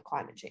solution out of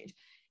climate change.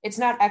 It's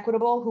not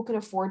equitable. Who can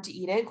afford to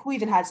eat it? Who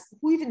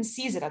even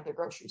sees it at the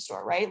grocery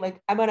store, right?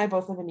 Like Emma and I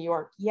both live in New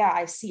York. Yeah,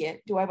 I see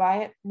it. Do I buy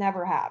it?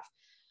 Never have.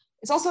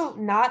 It's also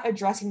not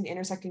addressing the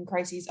intersecting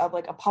crises of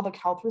like a public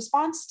health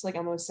response to, like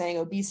Emma was saying,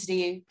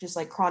 obesity, just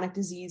like chronic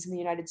disease in the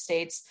United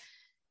States.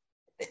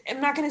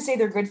 I'm not going to say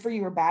they're good for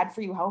you or bad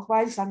for you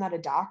health-wise, because I'm not a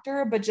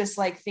doctor, but just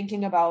like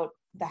thinking about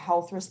the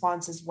health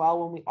response as well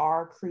when we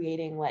are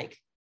creating like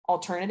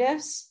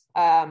alternatives.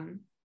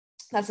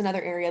 That's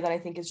another area that I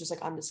think is just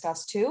like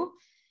undiscussed too.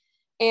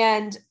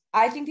 And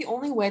I think the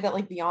only way that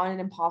like Beyond an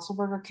Impossible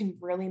Burger can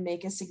really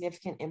make a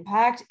significant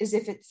impact is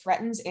if it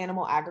threatens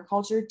animal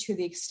agriculture to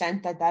the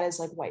extent that that is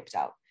like wiped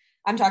out.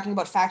 I'm talking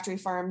about factory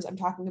farms. I'm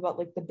talking about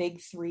like the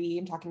big three.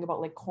 I'm talking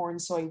about like corn,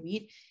 soy,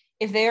 wheat.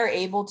 If they are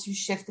able to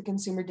shift the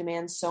consumer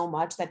demand so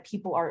much that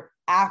people are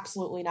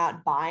absolutely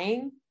not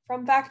buying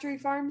from factory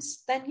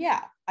farms, then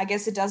yeah, I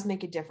guess it does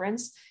make a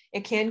difference.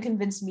 It can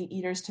convince meat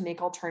eaters to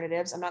make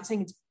alternatives. I'm not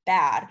saying it's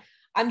bad.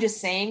 I'm just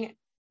saying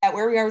at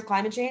where we are with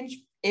climate change,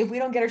 if we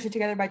don't get our shit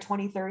together by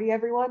 2030,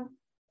 everyone,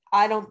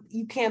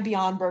 you can't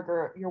Beyond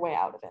Burger your way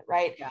out of it,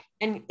 right? Yeah.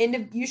 And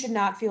you should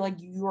not feel like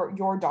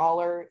your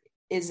dollar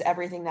is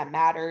everything that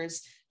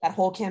matters. That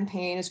whole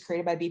campaign is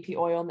created by BP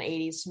Oil in the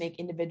 80s to make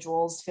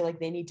individuals feel like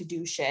they need to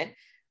do shit.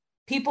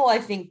 People, I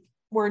think,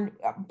 were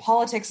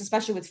politics,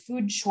 especially with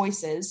food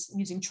choices,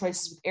 using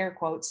choices with air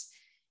quotes,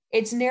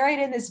 it's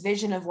narrated in this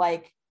vision of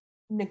like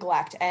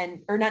neglect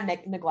or not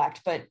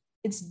neglect, but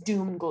it's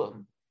doom and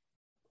gloom.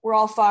 We're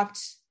all fucked.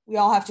 We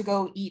all have to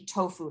go eat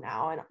tofu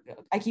now. And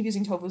I keep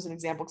using tofu as an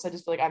example because I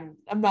just feel like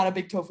I'm not a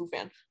big tofu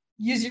fan.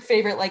 Use your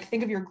favorite, like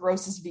think of your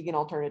grossest vegan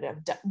alternative,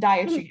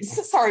 Daiya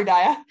cheese. Sorry,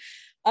 Daiya.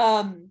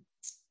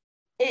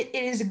 It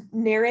is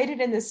narrated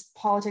in this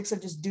politics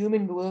of just doom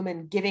and gloom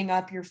and giving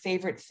up your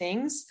favorite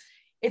things.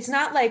 It's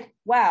not like,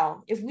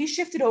 wow, if we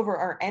shifted over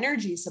our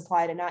energy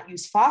supply to not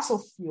use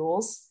fossil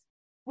fuels,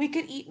 we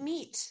could eat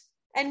meat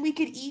and we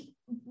could eat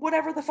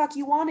whatever the fuck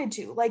you wanted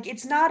to. Like,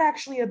 it's not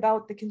actually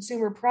about the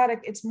consumer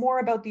product. It's more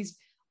about these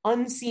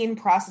unseen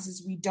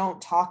processes we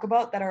don't talk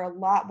about that are a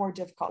lot more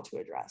difficult to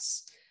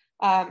address.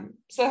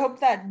 So I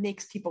hope that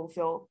makes people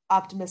feel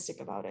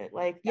optimistic about it.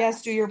 Like,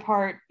 yes, do your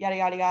part, yada,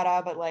 yada,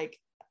 yada, but like,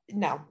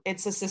 no,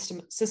 it's a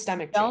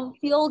systemic don't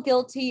feel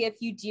guilty if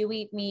you do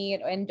eat meat,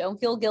 and don't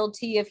feel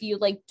guilty if you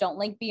like don't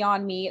like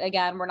Beyond Meat.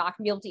 Again, we're not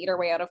gonna be able to eat our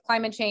way out of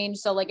climate change.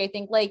 So like I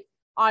think like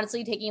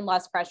honestly taking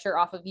less pressure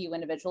off of you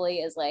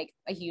individually is like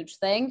a huge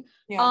thing.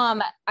 Yeah.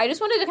 I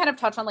just wanted to kind of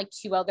touch on like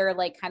two other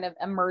like kind of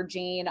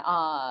emerging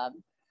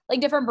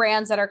like different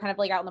brands that are kind of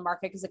like out in the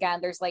market, because again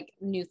there's like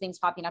new things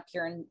popping up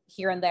here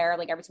and there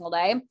like every single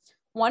day.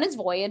 One is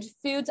Voyage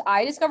Foods.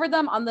 I discovered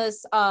them on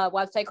this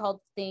website called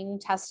Thing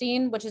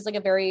Testing, which is like a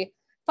very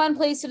fun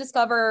place to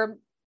discover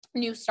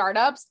new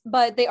startups,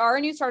 but they are a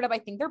new startup. I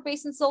think they're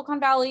based in Silicon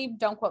Valley.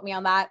 Don't quote me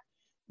on that.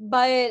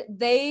 But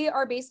they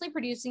are basically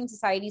producing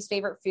society's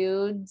favorite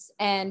foods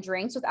and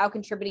drinks without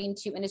contributing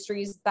to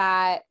industries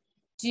that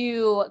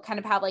do kind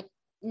of have like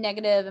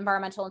negative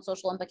environmental and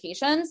social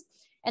implications.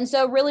 And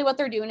so really what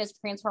they're doing is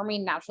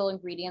transforming natural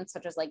ingredients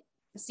such as like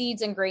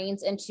seeds and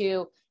grains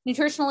into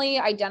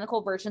nutritionally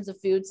identical versions of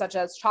food such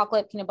as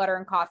chocolate, peanut butter,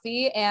 and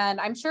coffee. And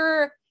I'm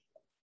sure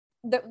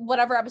that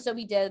whatever episode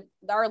we did,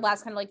 our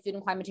last kind of like food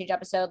and climate change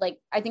episode, like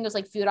I think it was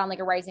like food on like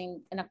a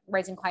rising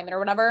climate or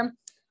whatever,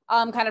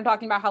 kind of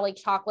talking about how like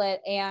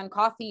chocolate and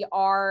coffee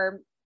are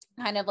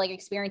kind of like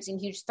experiencing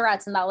huge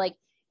threats, and that like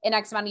in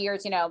X amount of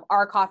years, you know,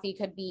 our coffee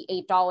could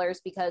be $8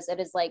 because it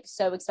is like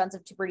so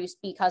expensive to produce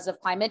because of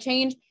climate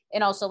change.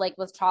 And also like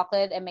with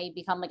chocolate, it may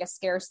become like a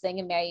scarce thing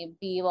and may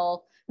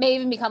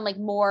even become like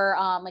more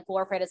like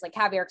glorified as like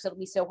caviar because it'll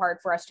be so hard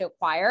for us to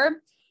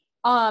acquire.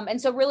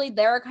 And so really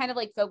they're kind of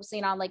like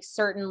focusing on like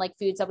certain like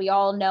foods that we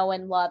all know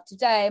and love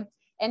today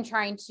and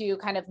trying to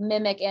kind of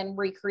mimic and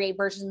recreate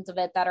versions of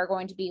it that are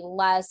going to be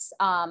less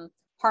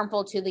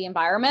harmful to the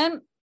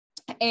environment.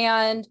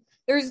 And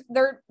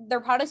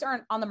their products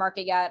aren't on the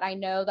market yet. I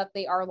know that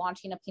they are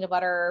launching a peanut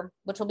butter,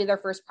 which will be their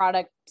first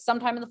product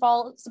sometime in the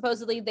fall.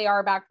 Supposedly they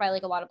are backed by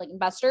like a lot of like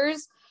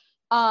investors.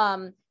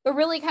 But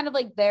really kind of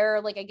like their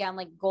like, again,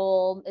 like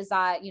goal is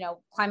that, you know,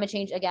 climate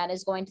change again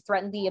is going to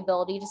threaten the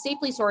ability to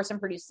safely source and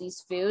produce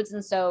these foods.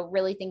 And so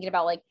really thinking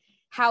about like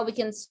how we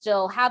can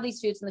still have these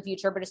foods in the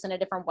future, but just in a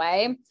different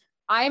way.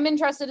 I'm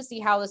interested to see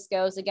how this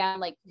goes. Again,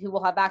 like who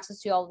will have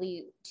access to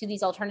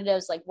these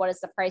alternatives? Like what is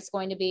the price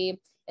going to be?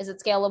 Is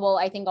it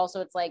scalable? I think also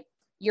it's like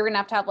you're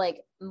going to have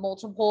like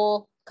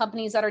multiple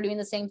companies that are doing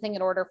the same thing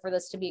in order for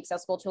this to be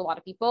accessible to a lot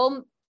of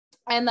people.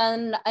 And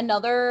then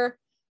another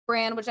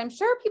brand, which I'm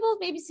sure people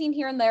have maybe seen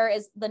here and there,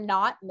 is the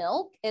Not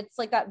Milk. It's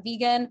like that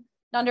vegan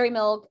non-dairy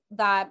milk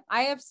that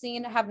I have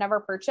seen, have never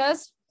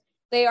purchased.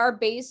 They are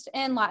based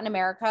in Latin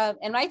America.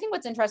 And I think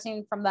what's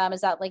interesting from them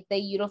is that like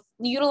they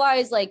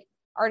utilize like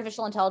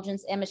artificial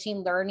intelligence and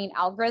machine learning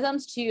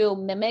algorithms to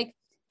mimic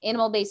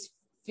animal-based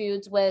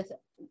foods with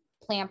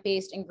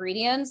plant-based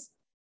ingredients.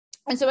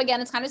 And so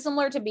again, it's kind of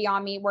similar to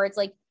Beyond Meat, where it's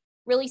like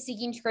really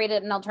seeking to create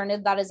an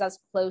alternative that is as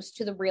close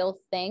to the real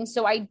thing.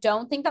 So I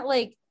don't think that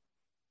like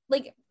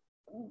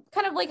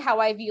kind of like how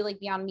I view like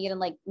Beyond Meat and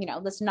like, you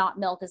know, this Not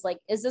Milk is like,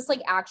 is this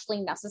like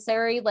actually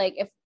necessary? Like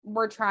if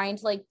we're trying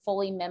to like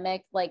fully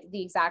mimic like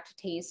the exact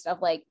taste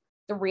of like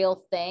the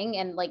real thing,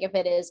 and like if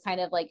it is kind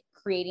of like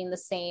creating the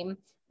same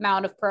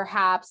amount of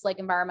perhaps like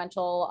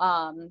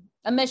environmental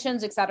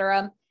emissions,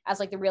 etc., as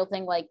like the real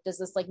thing, like does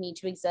this like need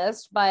to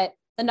exist? But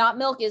the Not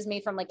Milk is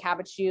made from like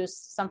cabbage juice,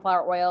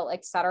 sunflower oil,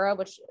 etc.,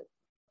 which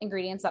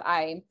ingredients that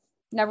I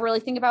never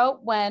really think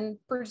about when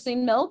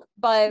purchasing milk.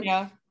 But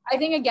yeah, I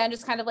think again,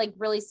 just kind of like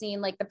really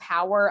seeing like the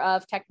power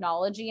of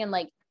technology and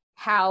like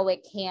how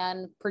it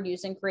can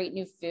produce and create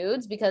new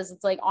foods, because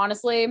it's like,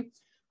 honestly,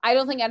 I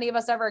don't think any of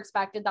us ever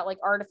expected that like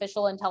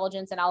artificial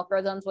intelligence and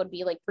algorithms would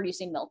be like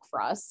producing milk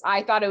for us.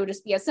 I thought it would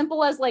just be as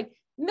simple as like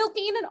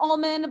milking an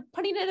almond,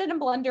 putting it in a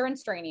blender and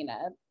straining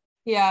it.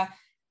 Yeah.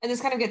 And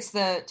this kind of gets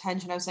the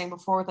tension I was saying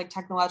before with like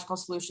technological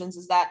solutions,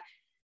 is that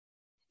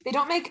they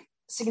don't make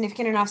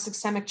significant enough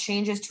systemic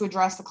changes to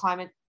address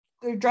climate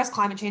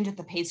change at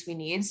the pace we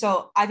need.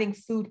 So I think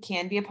food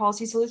can be a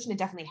policy solution. It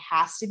definitely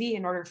has to be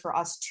in order for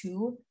us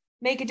to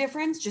make a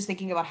difference, just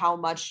thinking about how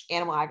much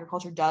animal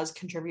agriculture does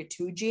contribute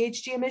to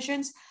GHG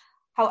emissions.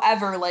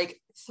 However, like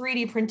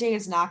 3D printing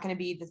is not going to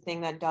be the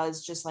thing that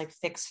does just like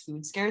fix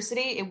food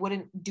scarcity. It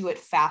wouldn't do it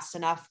fast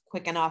enough,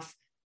 quick enough,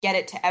 get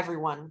it to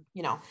everyone.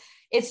 You know,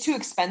 it's too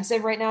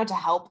expensive right now to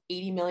help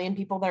 80 million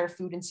people that are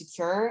food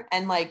insecure.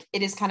 And like,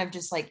 it is kind of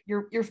just like,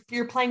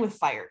 you're playing with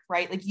fire,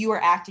 right? Like you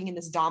are acting in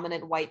this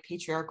dominant white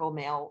patriarchal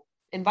male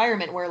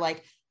environment where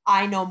like,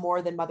 I know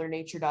more than Mother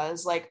Nature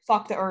does. Like,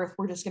 fuck the earth.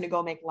 We're just going to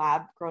go make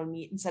lab grown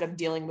meat instead of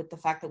dealing with the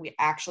fact that we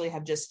actually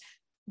have just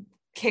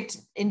kicked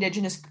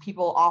indigenous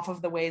people off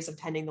of the ways of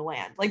tending the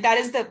land. Like that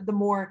is the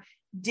more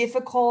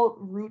difficult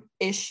root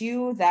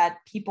issue that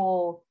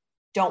people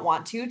don't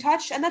want to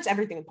touch. And that's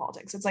everything in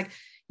politics. It's like,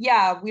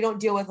 yeah, we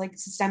don't deal with like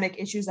systemic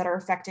issues that are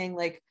affecting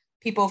like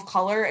people of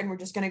color. And we're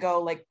just going to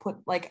go like put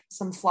like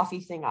some fluffy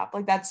thing up.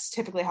 Like that's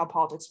typically how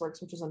politics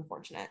works, which is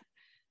unfortunate.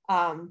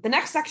 The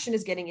next section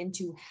is getting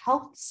into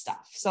health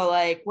stuff. So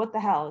like, what the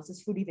hell is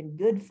this food even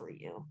good for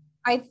you?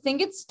 I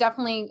think it's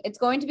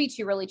going to be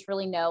too early to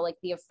really know like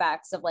the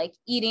effects of like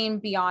eating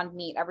Beyond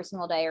Meat every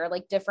single day or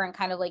like different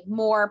kind of like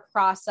more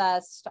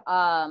processed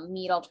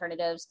meat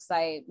alternatives.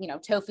 Cause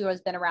tofu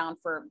has been around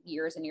for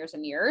years and years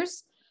and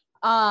years.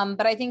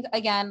 But I think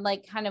again,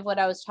 like kind of what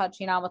I was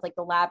touching on with like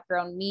the lab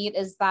grown meat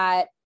is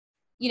that,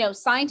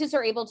 scientists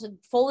are able to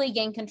fully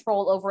gain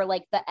control over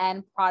like the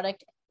end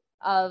product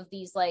of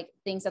these like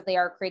things that they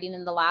are creating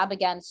in the lab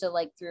again. So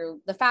like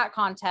through the fat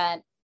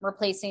content,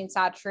 replacing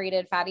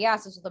saturated fatty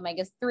acids with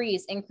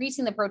omega-3s,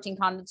 increasing the protein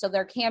content. So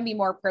there can be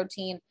more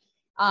protein,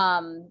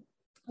 found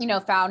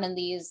in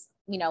these,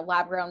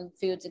 lab grown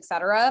foods, et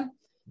cetera.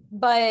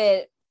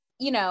 But,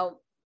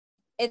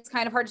 it's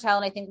kind of hard to tell.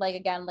 And I think like,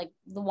 again, like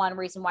the one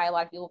reason why a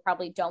lot of people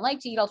probably don't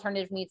like to eat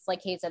alternative meats,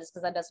 like Kate said, is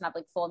because that doesn't have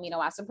like full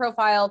amino acid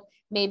profile.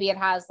 Maybe it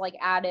has like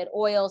added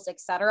oils, et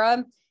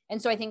cetera.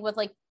 And so I think with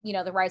like,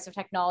 the rise of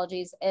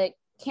technologies, it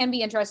can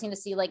be interesting to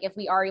see like if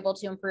we are able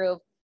to improve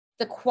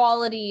the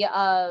quality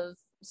of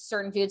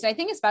certain foods. And I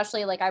think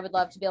especially like I would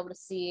love to be able to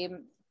see,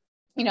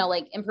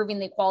 like improving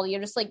the quality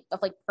of just like of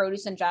like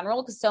produce in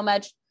general. Cause so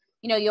much,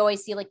 you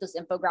always see like those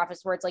infographics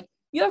where it's like,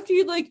 you have to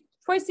eat like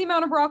twice the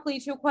amount of broccoli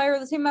to acquire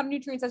the same amount of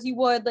nutrients as you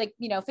would like,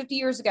 50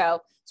 years ago.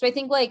 So I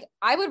think like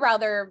I would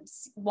rather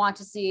want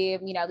to see,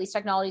 these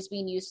technologies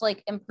being used to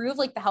like improve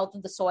like the health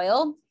of the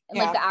soil and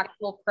like the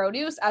actual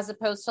produce, as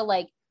opposed to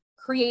like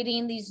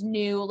creating these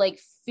new like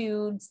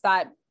foods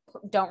that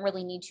don't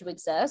really need to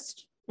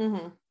exist.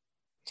 Mm-hmm.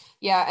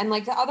 Yeah. And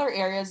like the other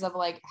areas of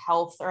like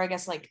health, or I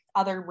guess like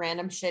other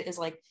random shit, is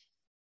like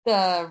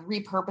the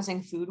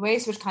repurposing food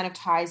waste, which kind of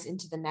ties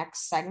into the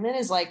next segment,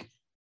 is like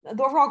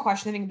the overall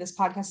question I think of this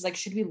podcast is like,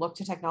 should we look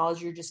to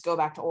technology or just go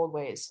back to old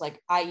ways, like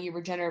i.e.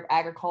 regenerative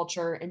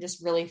agriculture, and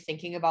just really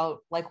thinking about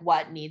like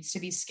what needs to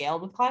be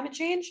scaled with climate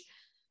change?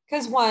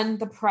 Because one,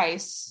 the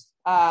price,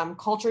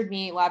 cultured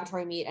meat,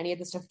 laboratory meat, any of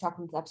the stuff we talked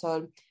about in this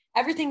episode,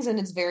 everything's in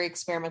its very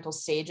experimental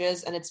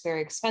stages and it's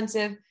very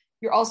expensive.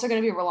 You're also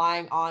going to be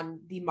relying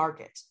on the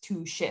market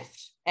to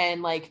shift.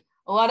 And like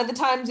a lot of the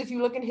times, if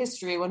you look in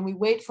history, when we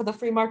wait for the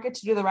free market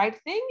to do the right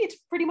thing, it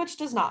pretty much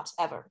does not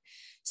ever.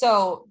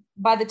 So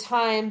by the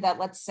time that,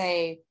 let's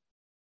say,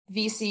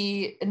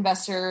 VC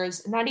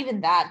investors, not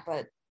even that,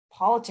 but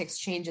politics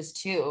changes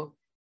too,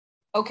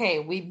 okay,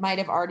 we might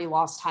have already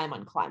lost time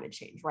on climate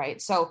change, right?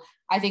 So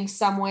I think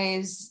some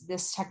ways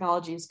this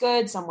technology is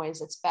good, some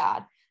ways it's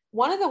bad.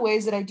 One of the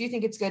ways that I do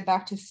think it's good,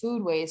 back to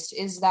food waste,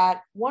 is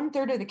that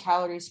 1/3 of the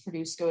calories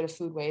produced go to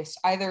food waste,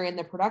 either in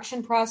the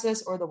production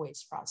process or the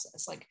waste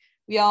process. Like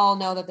we all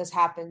know that this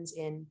happens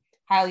in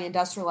highly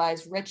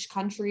industrialized, rich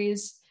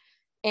countries.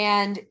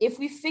 And if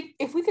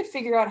we could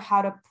figure out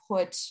how to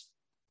put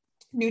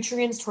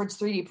nutrients towards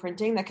 3D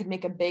printing, that could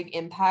make a big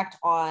impact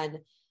on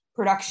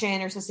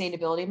production or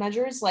sustainability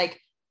measures. Like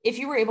if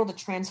you were able to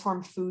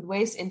transform food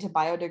waste into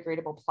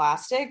biodegradable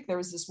plastic, there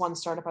was this one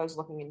startup I was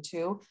looking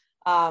into,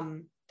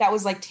 that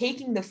was like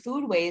taking the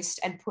food waste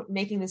and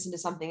making this into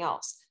something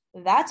else.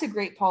 That's a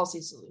great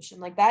policy solution.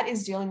 Like that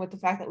is dealing with the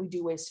fact that we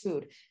do waste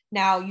food.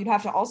 Now you'd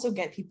have to also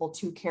get people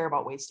to care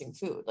about wasting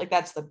food. Like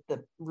that's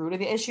the root of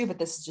the issue, but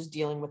this is just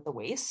dealing with the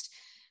waste.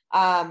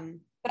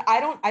 But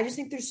I just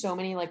think there's so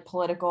many like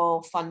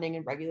political, funding,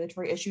 and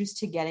regulatory issues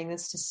to getting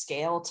this to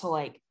scale to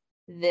like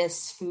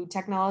this food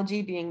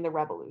technology being the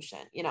revolution.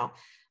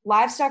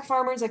 Livestock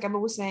farmers, like Emma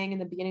was saying in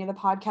the beginning of the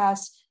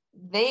podcast,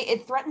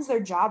 it threatens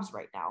their jobs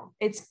right now.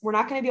 We're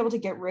not going to be able to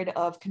get rid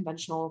of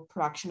conventional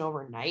production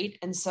overnight.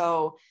 And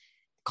so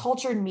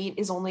cultured meat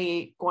is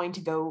only going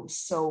to go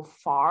so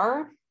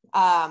far.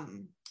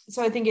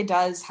 So I think it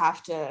does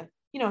have to,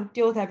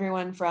 deal with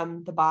everyone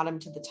from the bottom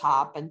to the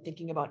top, and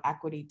thinking about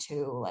equity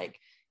too. Like,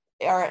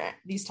 are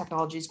these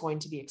technologies going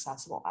to be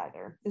accessible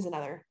either, is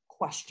another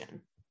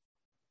question.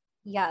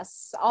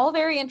 Yes, all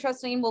very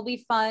interesting. Will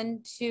be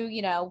fun to,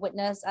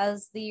 witness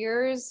as the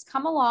years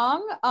come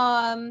along.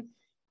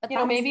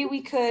 Maybe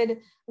we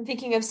could, I'm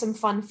thinking of some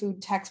fun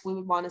food techs we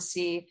would want to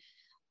see.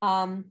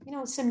 Some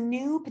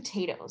new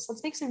potatoes.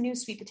 Let's make some new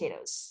sweet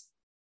potatoes.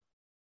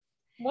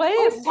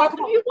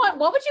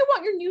 What would you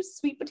want your new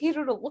sweet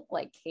potato to look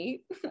like,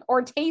 Kate?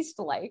 Or taste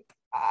like?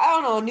 I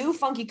don't know, a new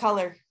funky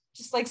color.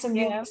 Just like some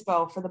new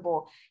expo for the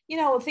bowl. We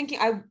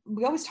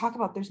always talk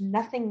about there's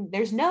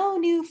no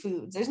new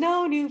foods. There's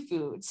no new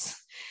foods.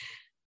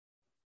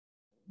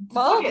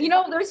 Well,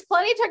 there's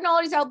plenty of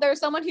technologies out there.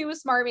 Someone who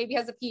is smart maybe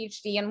has a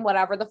PhD and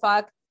whatever the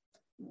fuck.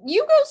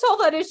 You go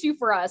solve that issue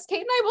for us. Kate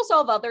and I will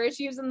solve other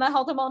issues in the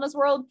health and wellness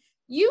world.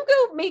 You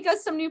go make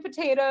us some new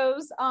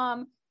potatoes.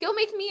 Go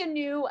make me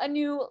a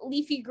new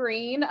leafy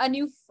green, a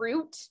new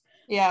fruit.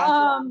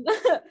 Yeah.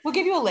 We'll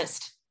give you a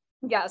list.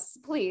 Yes,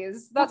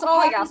 please. That's all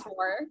I asked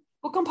for.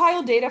 We'll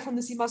compile data from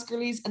the Sea Moss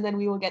Girlies, and then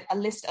we will get a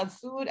list of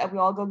food, and we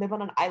all go live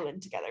on an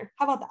island together.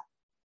 How about that?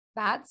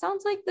 That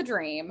sounds like the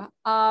dream.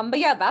 But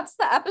yeah, that's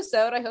the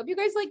episode. I hope you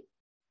guys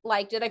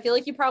liked it. I feel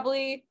like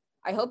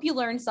I hope you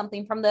learned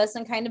something from this,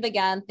 and kind of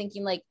again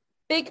thinking like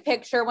big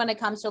picture when it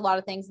comes to a lot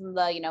of things in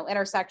the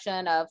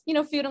intersection of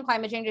food and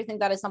climate change. I think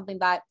that is something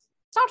that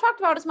it's not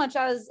talked about as much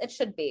as it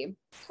should be.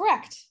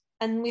 Correct.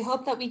 And we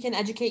hope that we can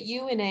educate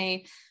you in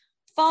a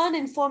fun,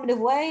 informative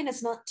way, and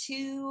it's not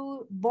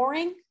too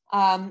boring.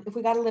 If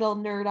we got a little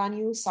nerd on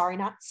you, sorry,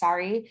 not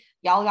sorry.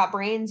 Y'all got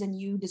brains and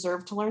you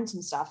deserve to learn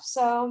some stuff.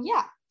 So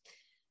yeah,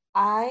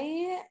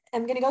 I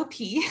am going to go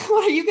pee.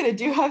 What are you going to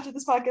do after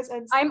this podcast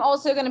ends? I'm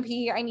also going to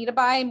pee. I need to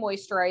buy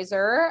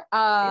moisturizer.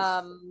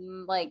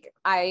 Like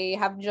I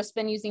have just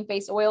been using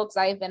face oil because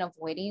I've been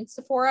avoiding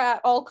Sephora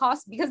at all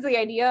costs because the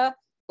idea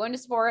going to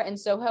Sephora and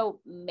Soho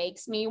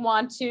makes me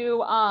want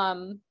to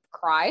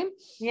cry.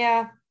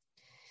 Yeah.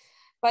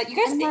 But you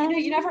guys,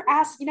 you never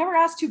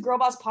ask two girl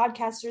boss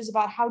podcasters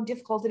about how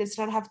difficult it is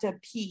to not have to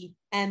pee,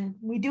 and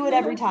we do it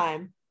every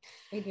time.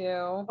 We do.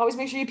 Always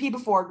make sure you pee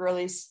before,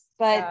 girlies.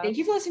 But thank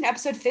you for listening to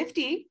episode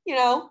 50.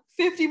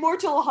 50 more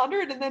till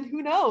 100, and then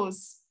who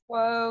knows?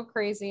 Whoa,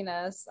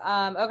 craziness.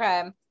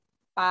 Okay.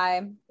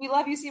 Bye. We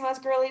love you, Sea Moss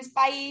Girlies.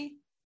 Bye.